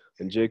ears,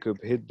 and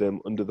Jacob hid them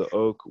under the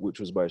oak which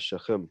was by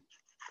Shechem.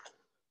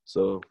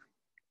 So,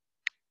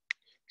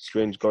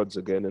 strange gods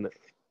again, innit?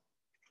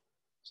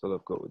 That's all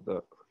I've got with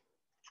that.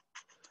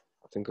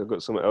 I think I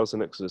got something else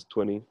in Exodus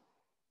 20.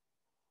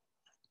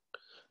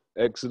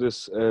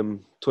 Exodus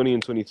 20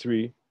 and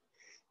 23.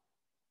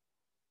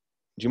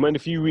 Do you mind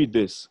if you read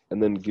this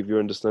and then give your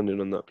understanding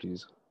on that,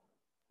 please?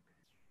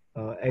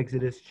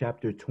 Exodus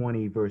chapter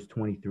 20, verse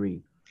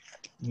 23.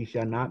 Ye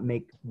shall not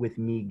make with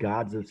me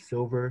gods of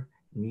silver,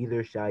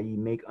 neither shall ye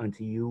make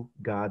unto you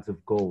gods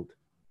of gold.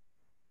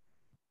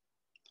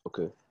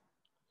 Okay.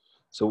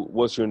 So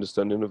what's your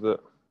understanding of that?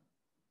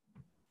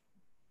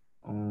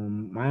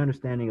 My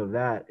understanding of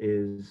that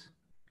is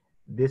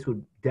this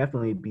would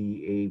definitely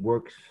be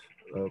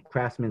a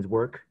craftsman's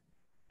work.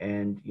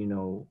 And,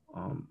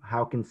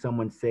 how can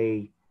someone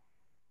say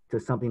to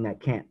something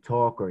that can't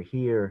talk or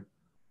hear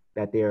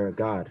that they're a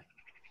god?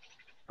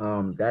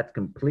 That's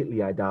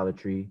completely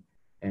idolatry,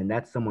 and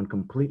that's someone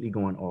completely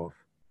going off.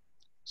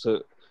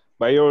 So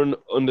by your own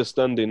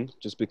understanding,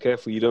 just be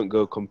careful you don't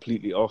go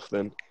completely off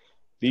then.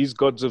 These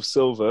gods of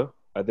silver,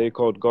 are they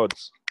called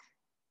gods?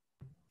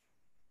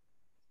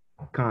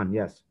 Khan,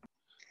 yes.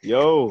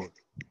 Yo,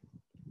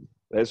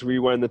 let's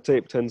rewind the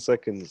tape 10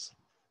 seconds.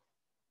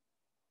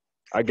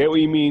 I get what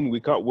you mean. We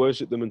can't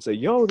worship them and say,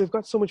 yo, they've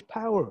got so much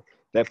power.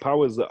 They're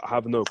powers that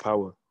have no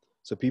power.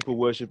 So people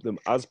worship them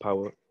as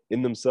power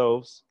in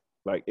themselves,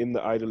 like in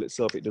the idol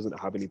itself, it doesn't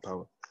have any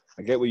power.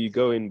 I get where you're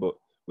going, but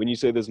when you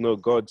say there's no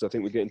gods, I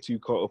think we're getting too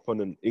caught up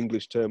on an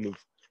English term of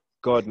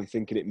God and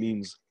thinking it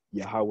means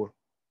Yahweh. Do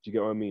you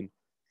get what I mean?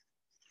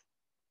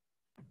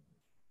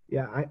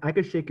 Yeah, I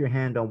could shake your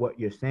hand on what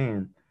you're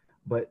saying,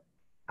 but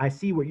I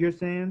see what you're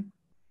saying.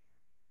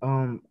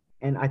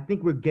 And I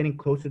think we're getting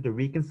closer to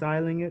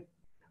reconciling it,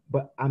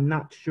 but I'm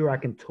not sure I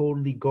can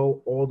totally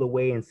go all the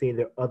way and say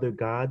they're other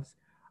gods,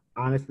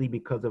 honestly,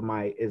 because of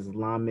my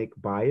Islamic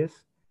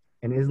bias.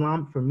 And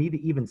Islam, for me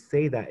to even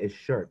say that is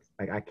shirk.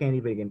 Like I can't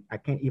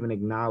even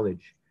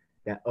acknowledge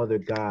that other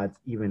gods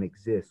even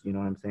exist. You know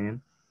what I'm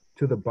saying?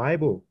 To the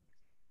Bible,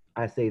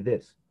 I say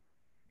this.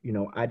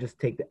 I just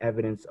take the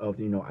evidence of,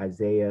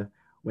 Isaiah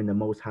when the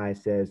Most High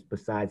says,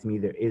 "Besides me,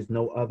 there is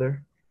no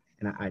other,"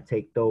 and I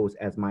take those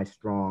as my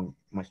strong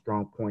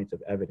points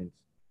of evidence.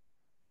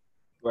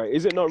 Right?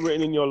 Is it not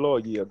written in your law,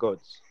 ye are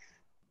gods?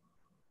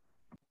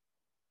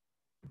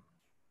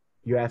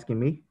 You're asking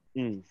me?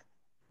 Mm.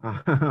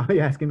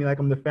 You're asking me like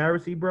I'm the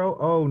Pharisee, bro?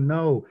 Oh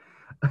no,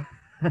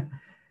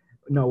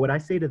 no. What I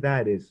say to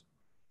that is,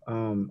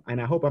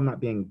 and I hope I'm not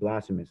being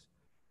blasphemous,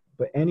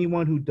 but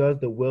anyone who does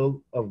the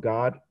will of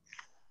God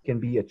can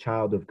be a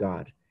child of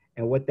God.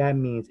 And what that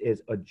means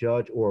is a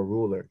judge or a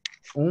ruler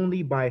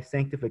only by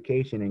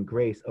sanctification and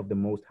grace of the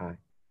Most High.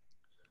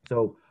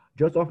 So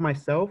just off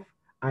myself,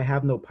 I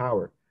have no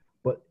power.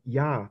 But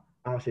Yah,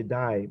 Al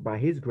Shaddai, by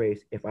his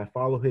grace, if I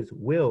follow his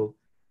will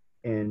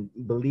and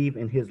believe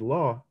in his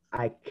law,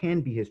 I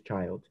can be his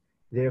child.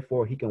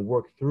 Therefore, he can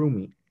work through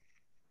me.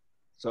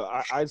 So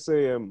I'd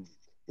say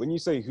when you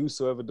say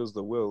whosoever does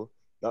the will,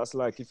 that's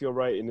like if you're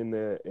writing in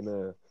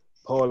a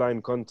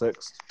Pauline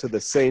context to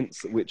the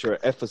saints, which are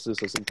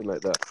Ephesus or something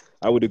like that.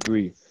 I would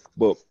agree.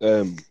 But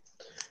where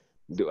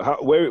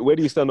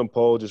do you stand on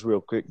Paul? Just real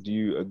quick, do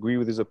you agree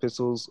with his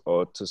epistles,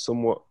 or to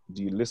somewhat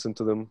do you listen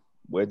to them?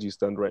 Where do you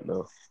stand right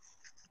now?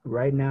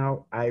 Right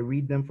now, I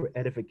read them for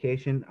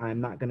edification. I'm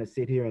not going to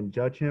sit here and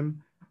judge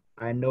him.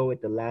 I know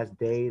at the last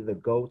day, the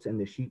goats and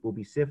the sheep will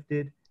be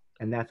sifted.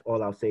 And that's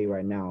all I'll say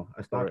right now. All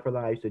right.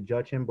 Astaghfirullah, I used to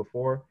judge him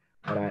before,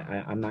 but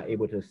I'm not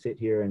able to sit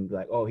here and be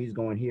like, oh, he's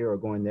going here or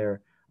going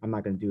there. I'm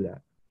not going to do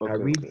that. I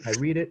Okay. read, I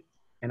read it,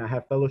 and I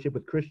have fellowship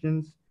with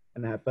Christians,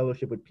 and I have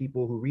fellowship with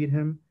people who read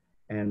him,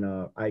 and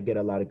I get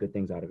a lot of good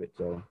things out of it.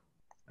 So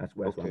that's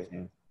what I'm Okay.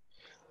 saying.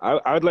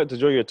 I'd like to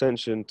draw your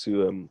attention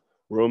to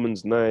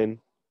Romans 9.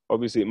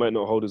 Obviously, it might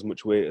not hold as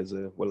much weight as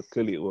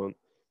clearly it won't,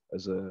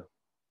 as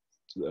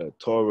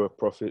Torah,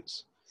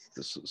 prophets,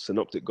 the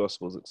synoptic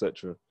gospels,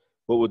 etc.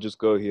 But we'll just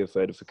go here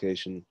for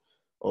edification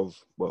of,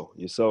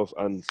 yourself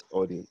and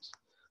audience.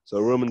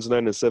 So Romans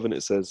 9 and 7,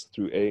 it says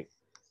through 8,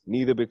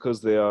 neither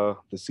because they are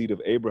the seed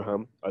of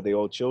Abraham are they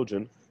all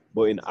children,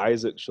 but in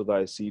Isaac shall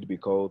thy seed be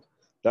called.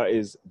 That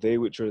is, they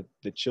which are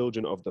the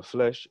children of the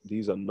flesh,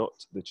 these are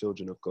not the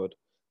children of God,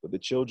 but the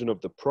children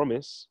of the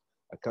promise,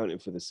 accounting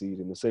for the seed.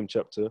 In the same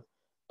chapter,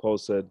 Paul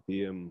said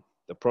the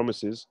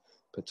promises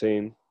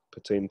pertain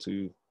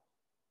to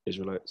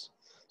Israelites.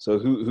 So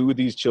who would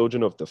these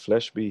children of the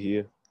flesh be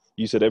here?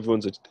 You said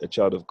everyone's a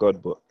child of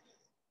God, but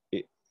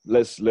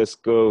let's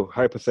go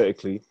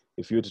hypothetically.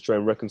 If you were to try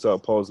and reconcile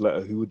Paul's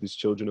letter, who would these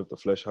children of the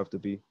flesh have to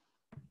be?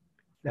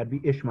 That'd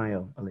be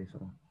Ishmael, alayhi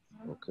salam.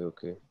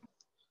 Okay.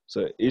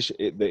 So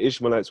the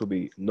Ishmaelites will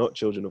be not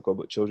children of God,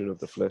 but children of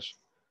the flesh.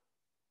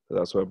 So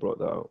that's why I brought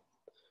that out.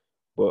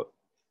 But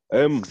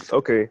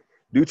okay.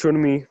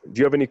 Deuteronomy. Do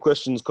you have any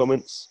questions,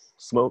 comments,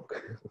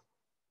 smoke?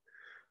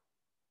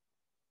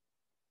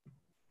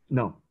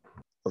 No.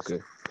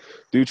 Okay.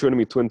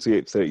 Deuteronomy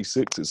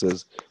 28:36, it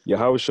says,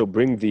 Yahweh shall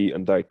bring thee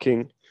and thy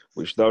king,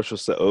 which thou shalt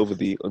set over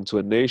thee, unto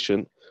a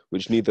nation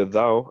which neither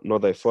thou nor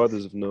thy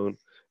fathers have known,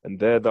 and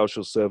there thou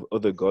shalt serve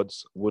other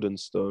gods, wood and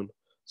stone.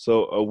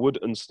 So are wood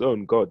and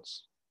stone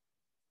gods?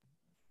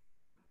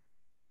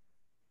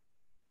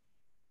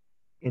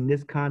 In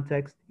this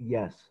context,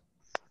 yes.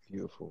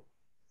 Beautiful.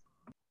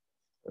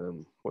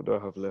 What do I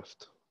have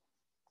left?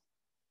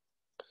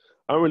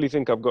 I don't really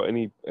think I've got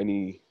any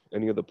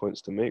other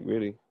points to make,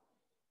 really.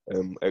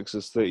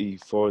 Exodus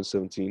 34 and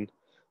 17.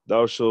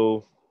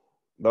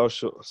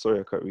 Sorry,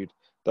 I can't read.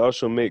 Thou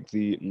shalt make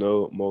thee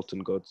no molten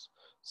gods.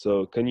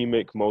 So can you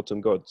make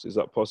molten gods? Is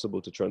that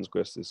possible to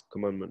transgress this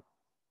commandment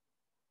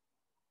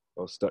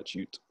or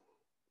statute?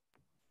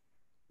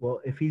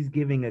 Well, if he's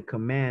giving a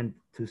command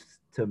to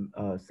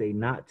say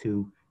not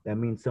to, that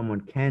means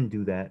someone can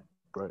do that.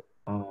 Right.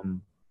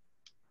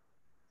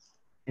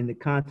 In the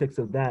context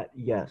of that,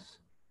 yes.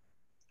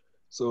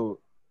 So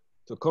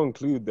to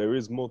conclude, there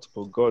is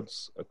multiple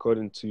gods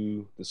according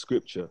to the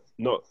scripture,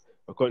 not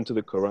according to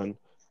the Quran,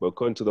 but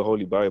according to the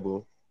Holy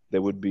Bible.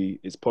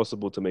 It's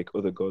possible to make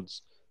other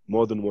gods,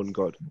 more than one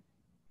God.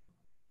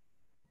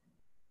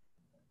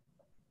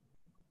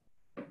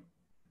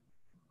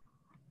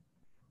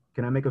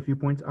 Can I make a few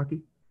points,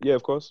 Aki? Yeah,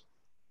 of course.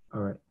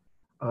 All right.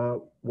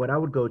 What I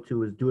would go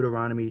to is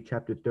Deuteronomy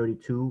chapter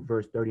 32,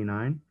 verse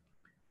 39,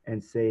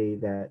 and say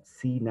that,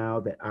 see now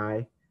that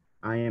I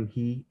am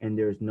he, and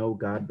there is no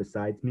God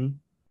besides me.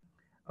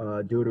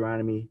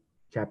 Deuteronomy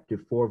chapter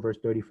 4, verse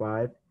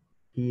 35,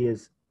 he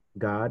is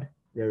God,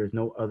 there is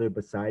no other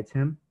besides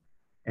him.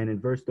 And in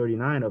verse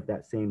 39 of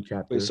that same Wait,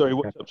 chapter, sorry,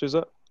 what chapter is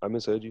that? I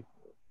misheard you.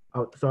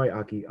 oh, sorry,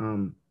 Aki,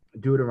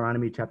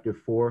 Deuteronomy chapter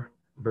 4,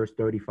 verse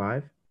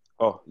 35.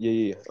 Oh,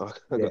 yeah. Oh,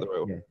 I got Yeah, the right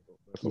one. yeah,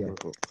 My fault, yeah. my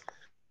fault.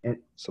 And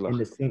Salah.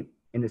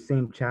 in the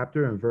same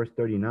chapter in verse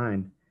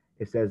 39,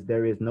 it says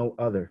there is no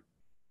other.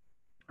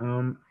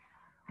 Um,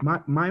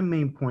 my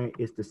main point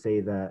is to say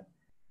that,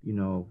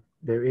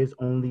 there is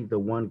only the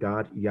one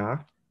God, Yah,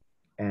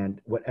 and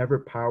whatever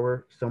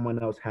power someone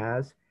else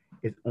has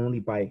is only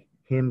by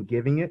him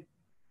giving it.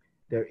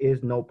 There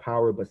is no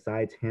power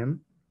besides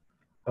him.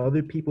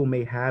 Other people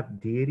may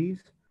have deities,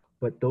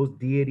 but those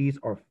deities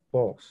are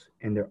false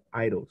and they're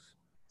idols.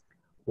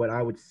 What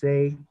I would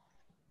say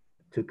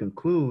to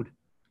conclude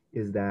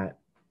is that,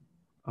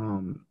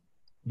 um,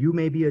 you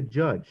may be a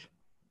judge,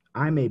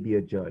 I may be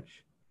a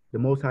judge. The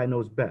Most High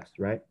knows best,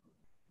 right?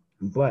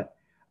 But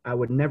I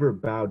would never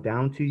bow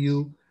down to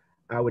you.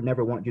 I would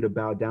never want you to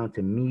bow down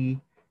to me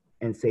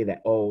and say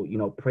that, oh,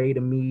 pray to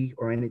me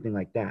or anything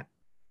like that.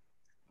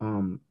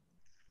 Um,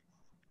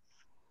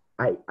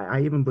 I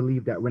even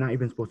believe that we're not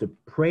even supposed to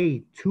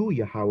pray to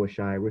Yahweh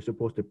Shai. We're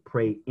supposed to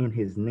pray in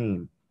his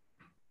name.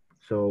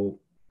 So,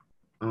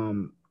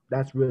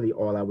 that's really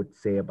all I would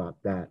say about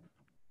that.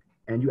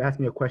 And you asked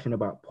me a question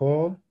about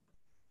Paul.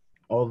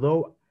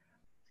 Although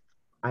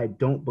I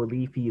don't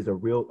believe he is a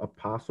real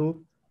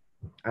apostle,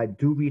 I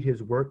do read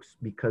his works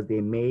because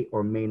they may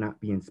or may not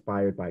be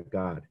inspired by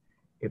God.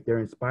 If they're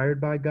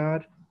inspired by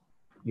God,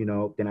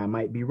 then I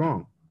might be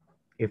wrong.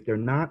 If they're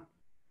not,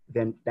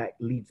 then that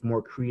leads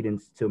more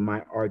credence to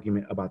my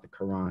argument about the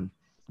Quran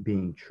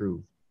being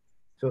true.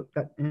 So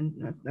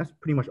that's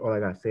pretty much all I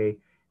gotta say.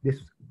 This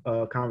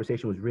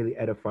conversation was really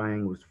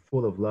edifying. It was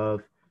full of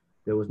love.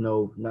 There was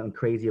nothing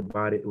crazy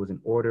about it. It was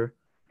in order,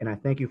 and I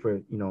thank you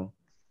for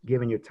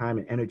giving your time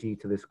and energy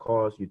to this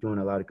cause. You're doing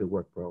a lot of good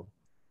work, bro.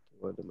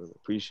 Well done, man.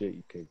 Appreciate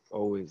you, King.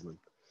 Always, man.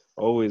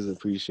 Always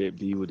appreciate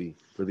B Woody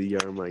for the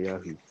Yarma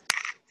Yahoo.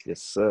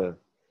 Yes, sir.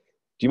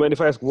 Do you mind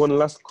if I ask one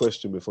last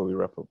question before we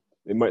wrap up?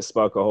 It might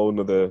spark a whole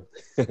nother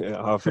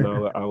half an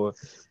hour.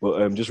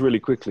 But just really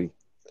quickly.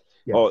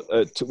 Yes.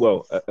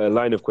 Oh, a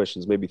line of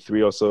questions, maybe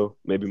 3 or so,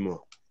 maybe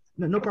more.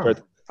 No problem.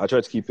 I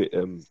try to keep it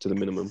to the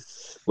minimum.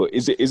 But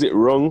is it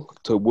wrong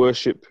to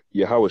worship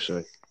Yahweh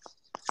Shai?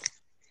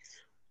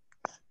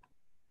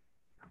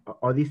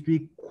 Are these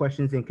three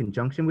questions in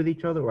conjunction with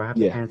each other, or I have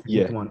to Yeah, answer each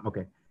yeah. one?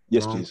 Okay.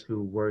 Yes, Wrong please.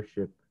 to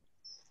worship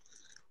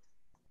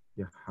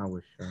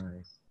Yahweh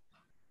Shai.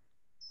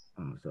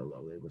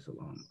 Sallallahu alaihi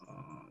wasallam.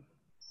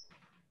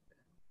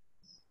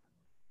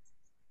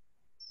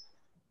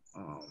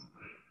 Um,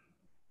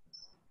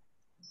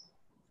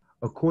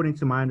 according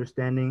to my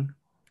understanding,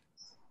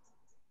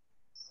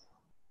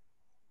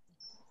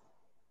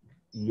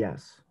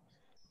 yes.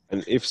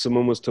 And if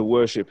someone was to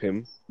worship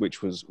him,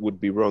 which would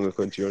be wrong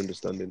according to your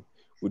understanding,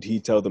 would he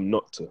tell them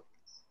not to?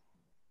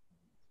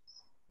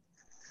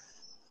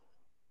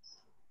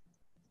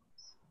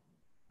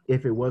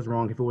 If it was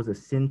wrong, if it was a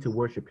sin to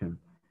worship him,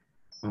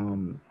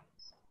 um,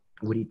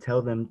 would he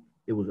tell them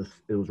it was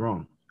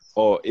wrong?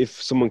 Or if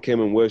someone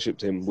came and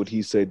worshipped him, would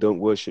he say, "Don't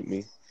worship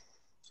me"?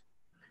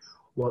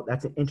 Well,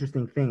 that's an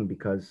interesting thing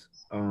because,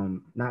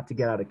 not to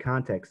get out of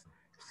context,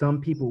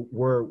 some people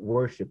were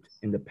worshipped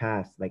in the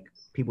past. Like,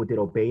 people did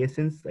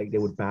obeisance, like they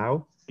would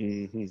bow.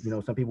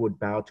 Mm-hmm. Some people would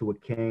bow to a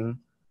king.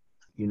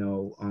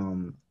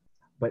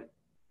 But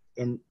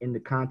in the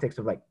context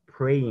of like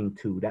praying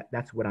to,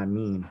 that's what I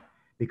mean,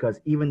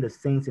 because even the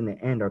saints in the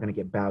end are going to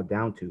get bowed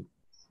down to.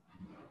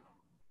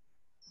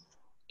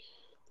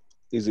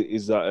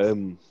 Is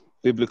that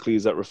biblically,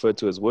 is that referred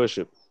to as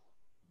worship?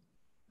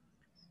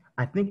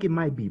 I think it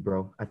might be,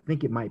 bro. I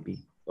think it might be.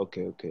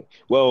 Okay.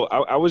 Well,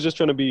 I was just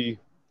trying to be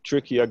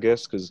tricky, I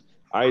guess, because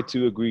I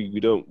too agree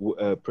we don't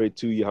pray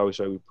to Yahweh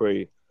Shai, we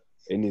pray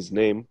in his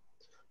name.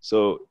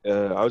 So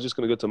I was just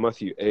going to go to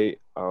Matthew 8.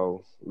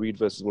 I'll read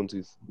verses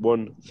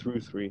 1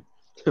 through 3.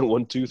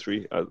 1, 2,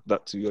 3,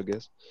 that too, I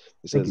guess.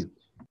 It Thank says, you.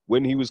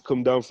 when he was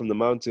come down from the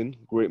mountain,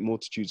 great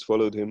multitudes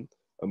followed him.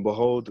 And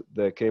behold,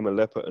 there came a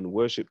leper and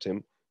worshipped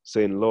him,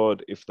 saying,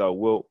 Lord, if thou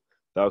wilt,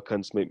 thou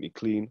canst make me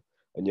clean.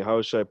 And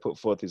Yahushua put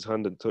forth his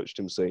hand and touched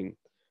him, saying,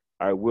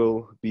 I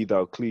will, be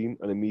thou clean.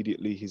 And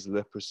immediately his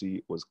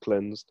leprosy was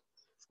cleansed.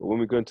 But when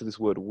we go into this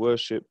word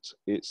worshipped,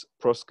 it's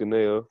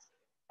proskuneo.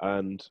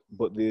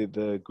 But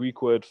the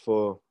Greek word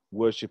for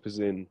worship is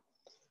in,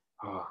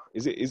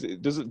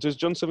 does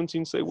John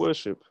 17 say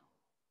worship?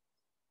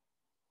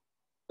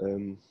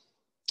 Um,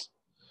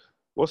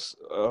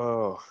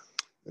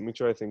 let me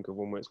try to think of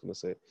one way it's going to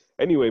say.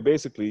 Anyway,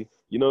 basically,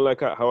 like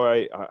how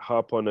I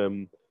harp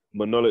on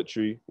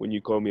monolatry. When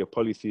you call me a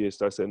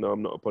polytheist, I say, no,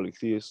 I'm not a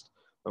polytheist.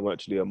 I'm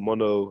actually a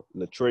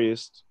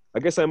monolatreist. I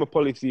guess I'm a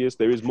polytheist.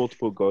 There is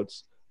multiple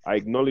gods. I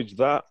acknowledge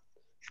that,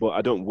 but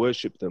I don't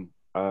worship them.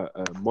 What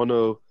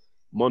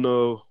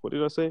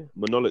did I say?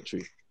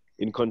 Monolatry.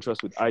 In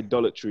contrast with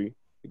idolatry,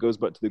 it goes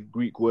back to the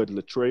Greek word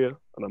latreia,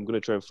 and I'm going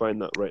to try and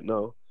find that right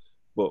now.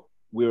 But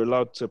we're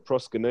allowed to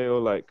proskuneo,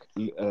 like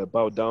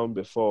bow down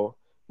before,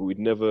 but we'd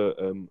never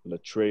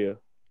latreia.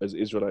 As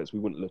Israelites, we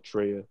wouldn't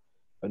latreia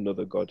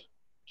another god.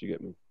 Do you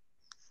get me?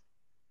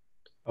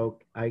 Oh,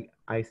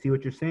 I see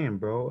what you're saying,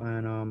 bro,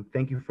 and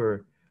thank you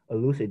for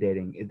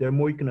elucidating. Is there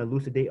more you can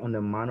elucidate on the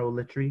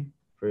monolatry?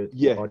 for the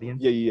Yeah,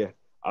 audience? yeah.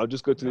 I'll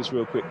just go to this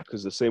real quick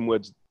because the same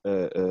words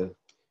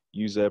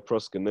use there,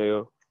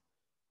 proskuneo.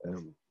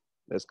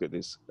 Let's get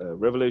this.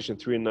 Revelation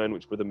 3:9,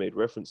 which brother made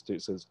reference to,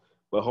 it says,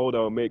 "Behold, I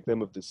will make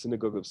them of the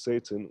synagogue of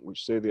Satan,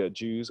 which say they are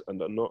Jews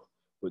and are not,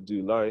 but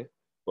do lie.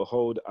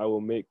 Behold, I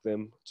will make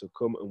them to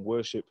come and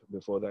worship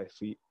before thy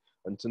feet,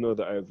 and to know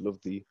that I have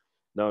loved thee."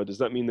 Now, does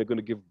that mean they're going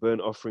to give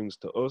burnt offerings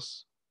to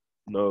us?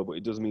 No, but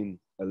it does mean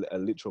a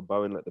literal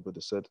bowing, like the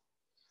brother said.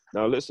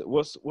 Now,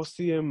 what's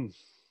the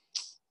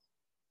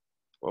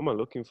what am I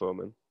looking for,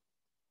 man?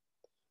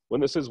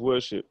 When it says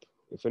worship,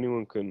 if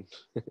anyone can,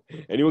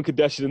 anyone could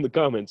dash it in the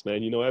comments,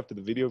 man. After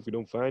the video, if we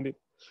don't find it.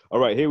 All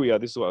right, here we are.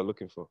 This is what I'm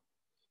looking for.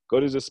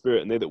 God is a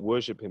spirit, and they that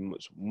worship him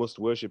must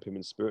worship him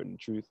in spirit and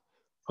truth.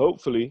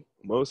 Hopefully,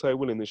 most high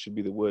willing, this should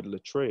be the word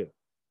latreia.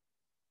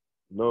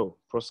 No,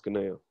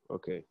 proskuneo.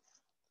 Okay,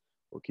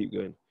 we'll keep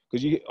going.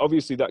 Because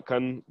obviously that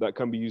can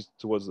be used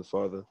towards the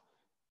Father,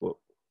 but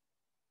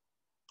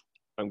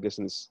I'm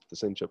guessing it's the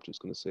same chapter is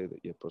going to say that,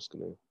 yeah,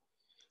 proskuneo.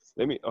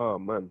 Oh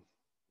man,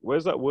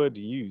 where's that word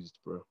used,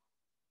 bro?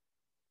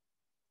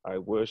 I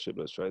worship,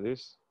 let's try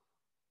this.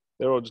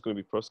 They're all just going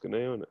to be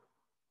proskuneo, isn't it?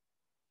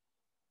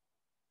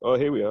 Oh,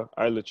 here we are.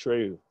 I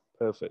latreu.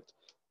 Perfect.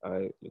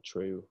 I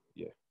latreu.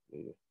 Yeah.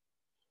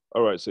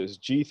 All right, so it's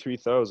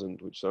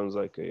G3000, which sounds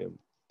like a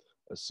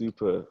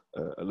super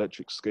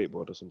electric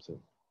skateboard or something.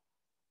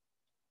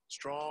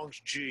 Strong's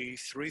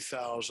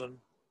G3000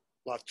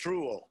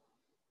 latruo.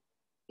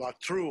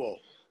 Latruo.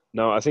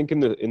 Now, I think in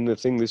the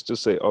thing, this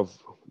does say of.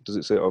 Does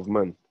it say of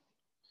man?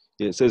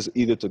 Yeah, it says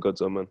either to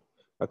gods or man.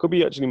 I could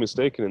be actually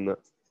mistaken in that.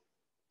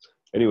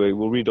 Anyway,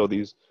 we'll read all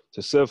these.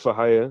 To serve for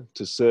hire,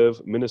 to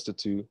serve, minister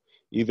to,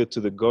 either to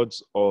the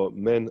gods or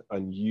men,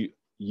 and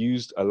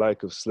used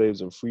alike of slaves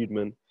and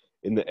freedmen.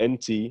 In the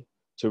NT,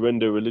 to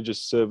render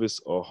religious service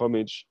or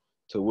homage,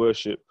 to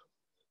worship,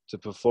 to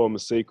perform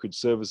sacred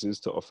services,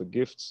 to offer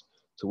gifts,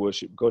 to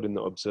worship God in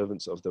the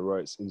observance of the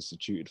rites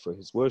instituted for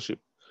his worship,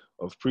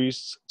 of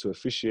priests, to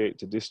officiate,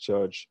 to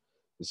discharge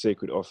the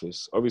sacred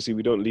office. Obviously,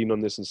 we don't lean on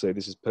this and say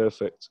this is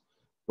perfect,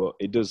 but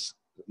it does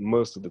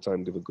most of the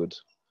time give a good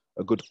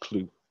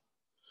clue.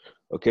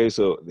 Okay,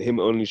 so him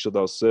only shall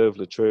thou serve,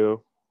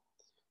 latreo,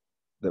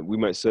 that we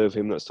might serve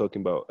him. That's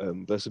talking about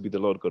blessed be the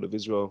Lord God of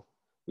Israel,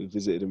 who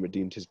visited and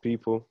redeemed his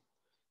people.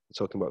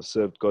 We're talking about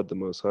served God the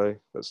Most High.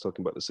 That's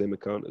talking about the same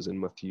account as in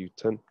Matthew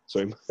 10.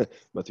 Sorry,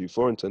 Matthew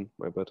 4 and 10,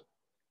 my bad.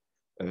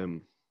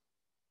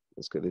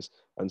 Let's get this.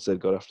 And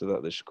said God after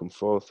that, they should come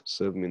forth,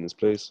 serve me in this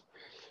place.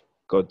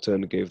 God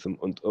turned and gave them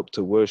up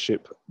to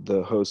worship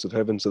the hosts of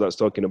heaven. So that's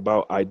talking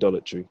about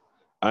idolatry.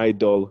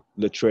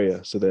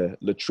 Idolatreia. So they're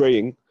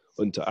latreing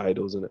unto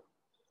idols, isn't it?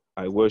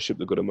 I worship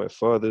the God of my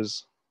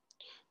fathers.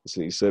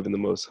 So he's serving the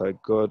Most High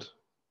God.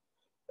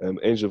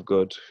 Angel of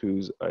God,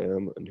 whose I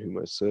am and whom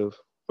I serve.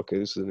 Okay,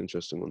 this is an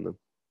interesting one then.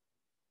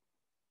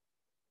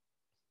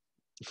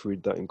 If we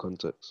read that in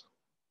context.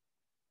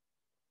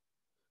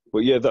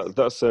 But yeah,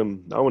 that's I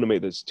want to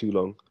make this too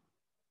long.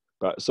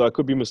 But so I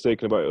could be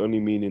mistaken about it only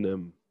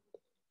meaning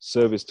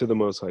service to the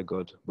Most High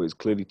God, but it's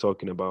clearly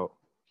talking about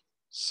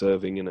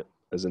serving in it,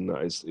 as in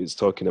that it's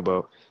talking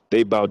about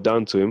they bowed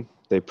down to him,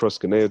 they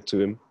proskuneoed to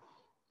him,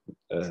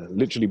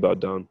 literally bowed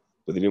down,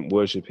 but they didn't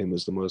worship him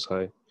as the Most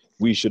High.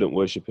 We shouldn't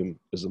worship him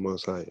as the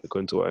Most High,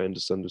 according to what I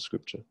understand of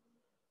Scripture.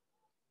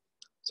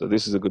 So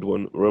this is a good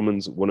one.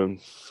 Romans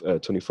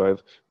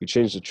 1:25. We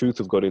changed the truth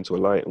of God into a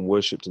lie and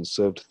worshipped and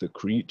served the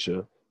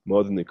creature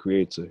more than the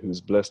creator, who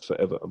is blessed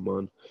forever.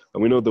 Amen.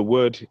 And we know the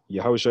word,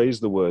 Yahushua is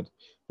the word,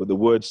 but the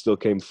word still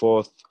came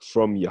forth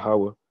from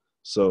Yahweh.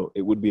 So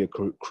it would be a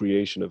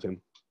creation of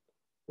him,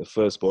 the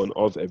firstborn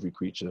of every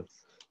creature,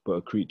 but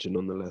a creature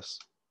nonetheless.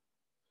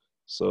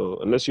 So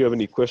unless you have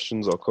any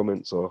questions or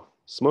comments or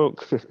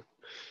smoke,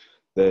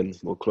 then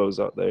we'll close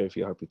out there if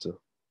you're happy to.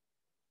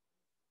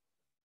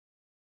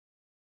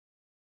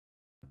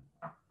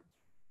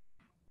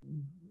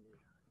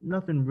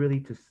 Nothing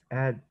really to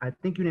add. I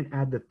think you didn't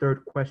add the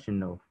third question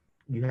though.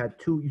 You had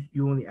two.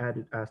 You only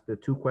asked the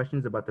two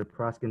questions about the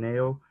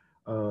proskuneo.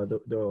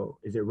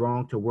 Is it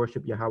wrong to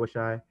worship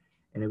Yahushai?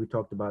 And then we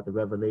talked about the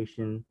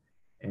Revelation,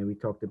 and we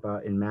talked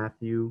about in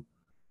Matthew.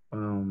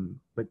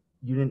 But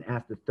you didn't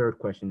ask the third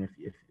question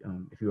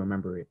if you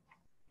remember it.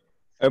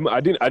 I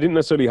didn't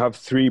necessarily have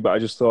three, but I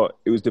just thought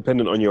it was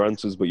dependent on your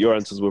answers. But your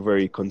answers were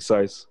very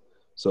concise.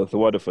 So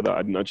Thawada, for that,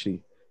 I didn't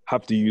actually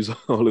have to use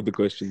all of the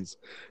questions.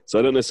 So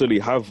I don't necessarily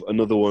have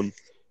another one,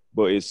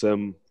 but it's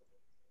my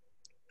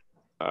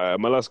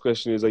last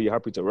question is: are you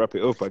happy to wrap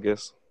it up? I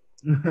guess.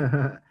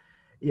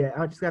 Yeah,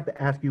 I just have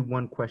to ask you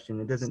one question.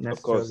 It doesn't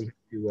Of course. necessarily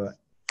have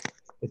to.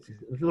 It's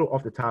a little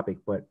off the topic,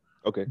 but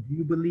Okay. do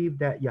you believe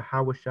that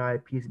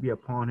Yahushai, peace be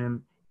upon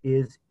him,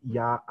 is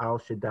Yah al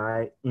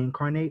Shaddai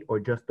incarnate, or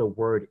just the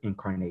Word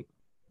incarnate?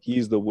 He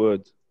is the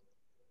Word.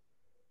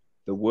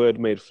 The Word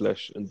made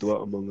flesh and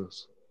dwelt among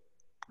us.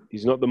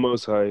 He's not the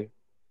Most High.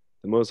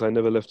 The Most High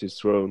never left his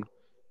throne.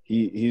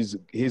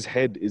 His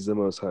head is the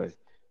Most High.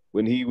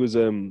 When he was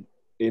in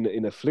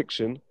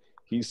affliction,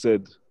 he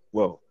said,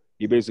 well,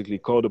 he basically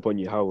called upon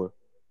Yahweh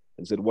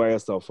and said, "Why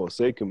hast thou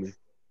forsaken me?"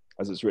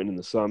 as it's written in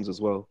the Psalms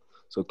as well.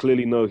 So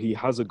clearly, no, he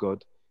has a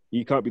God.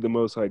 He can't be the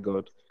Most High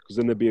God, because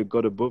then there'd be a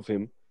God above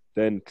him.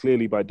 Then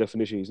clearly, by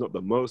definition, he's not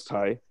the Most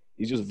High.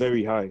 He's just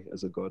very high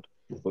as a God,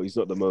 but he's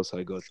not the Most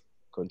High God,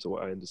 according to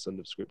what I understand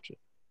of Scripture.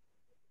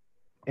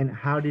 And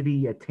how did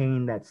he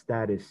attain that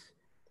status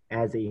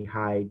as a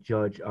high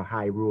judge, a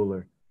high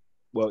ruler?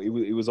 Well,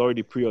 it was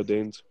already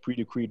preordained,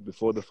 pre-decreed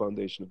before the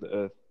foundation of the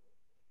earth.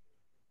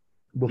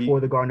 Before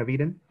the Garden of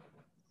Eden?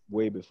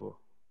 Way before.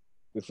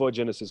 Before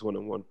Genesis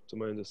 1:1, to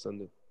my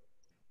understanding.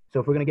 So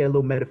if we're going to get a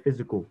little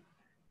metaphysical,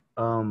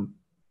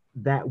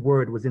 that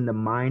word was in the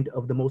mind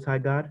of the Most High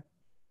God?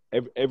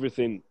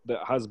 Everything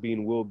that has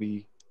been, will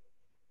be,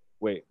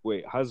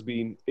 has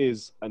been,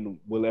 is, and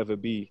will ever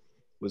be,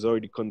 was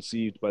already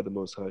conceived by the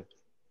Most High.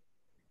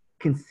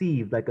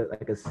 Conceived like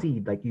a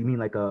seed, like you mean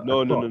like a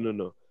No.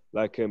 thought.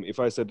 Like if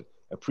I said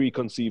a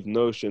preconceived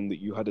notion that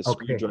you had a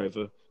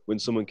screwdriver when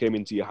someone came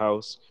into your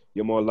house,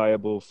 you're more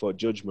liable for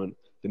judgment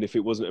than if it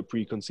wasn't a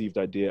preconceived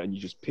idea and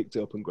you just picked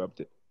it up and grabbed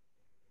it.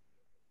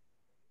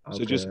 Okay.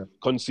 So just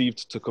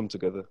conceived to come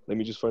together. Let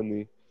me just find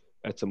the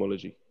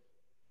etymology,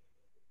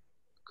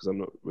 because I'm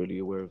not really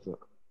aware of that.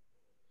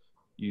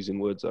 Using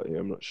words out here,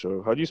 I'm not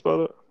sure. How do you spell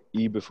that?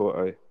 E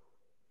before I.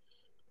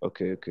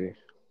 Okay.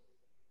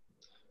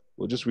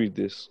 We'll just read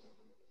this.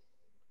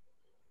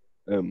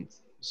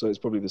 So it's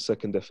probably the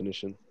second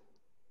definition.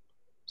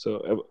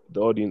 So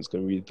the audience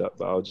can read that,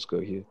 but I'll just go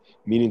here.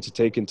 Meaning to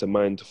take into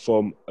mind to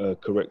form a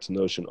correct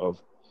notion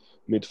of.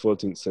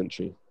 Mid-14th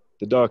century,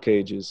 the Dark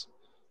Ages.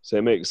 So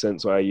it makes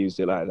sense why I used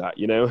it like that,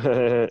 you know?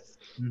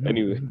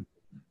 Anyway,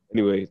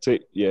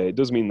 it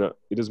does mean that.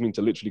 It does mean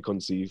to literally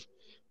conceive,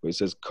 where it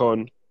says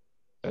con,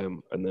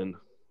 and then,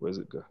 where's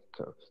it go?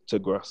 To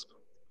grasp.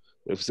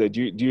 If you say,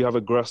 do you have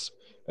a grasp?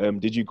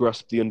 Did you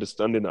grasp the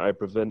understanding that I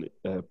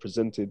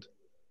presented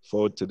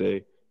forward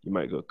today? You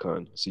might go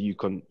con. So you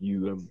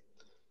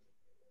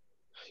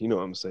know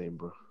what I'm saying,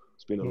 bro.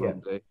 It's been a long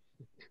day.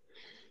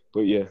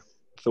 But yeah,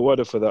 the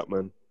water for that,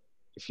 man.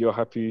 If you're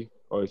happy,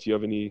 or if you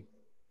have any,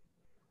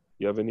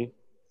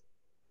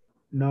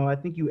 No, I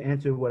think you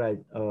answered what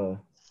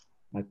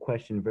my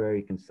question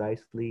very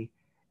concisely,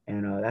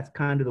 and that's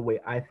kind of the way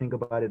I think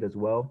about it as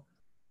well.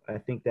 I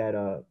think that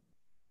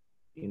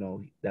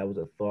that was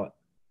a thought.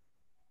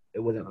 It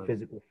wasn't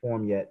physical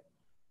form yet,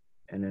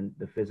 and then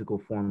the physical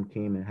form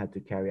came and had to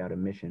carry out a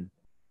mission.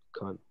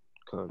 Can't.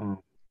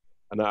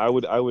 And I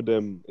would,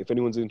 if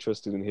anyone's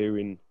interested in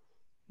hearing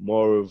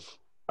more of,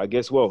 I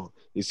guess, well,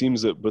 it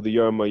seems that Brother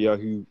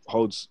Yaramayahu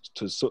holds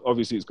to, so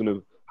obviously it's going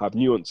to have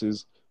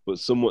nuances, but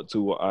somewhat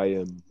to what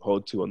I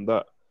hold to on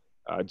that.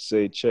 I'd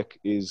say check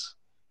is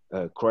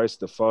Christ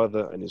the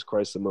Father and is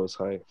Christ the Most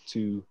High.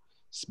 Two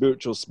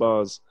spiritual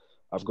spars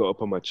I've got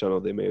up on my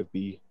channel. They may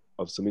be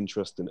of some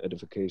interest and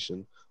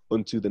edification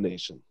unto the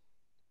nation.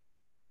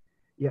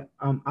 Yeah.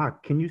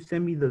 Can you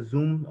send me the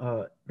Zoom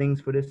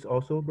things for this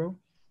also, bro?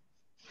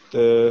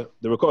 The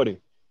recording?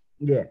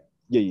 Yeah.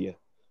 Yeah.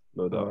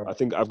 No doubt. Right. I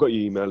think I've got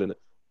your email in it.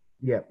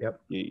 Yep.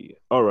 Yeah.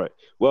 All right.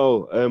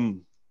 Well,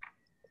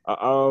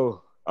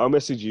 I'll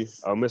message you.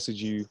 I'll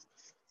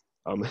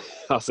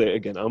say it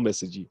again. I'll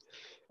message you.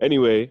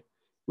 Anyway,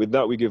 with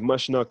that, we give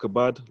Mashna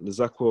Kabad,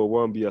 Lazakwa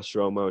Wambi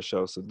Ashral Mao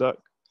Shal Sadak,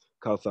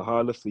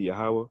 Kalthahalaf the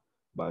Yahweh,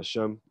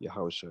 Ba'asham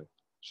Yahweh Shai.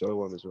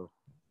 Shalom Israel.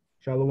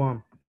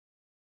 Shalom.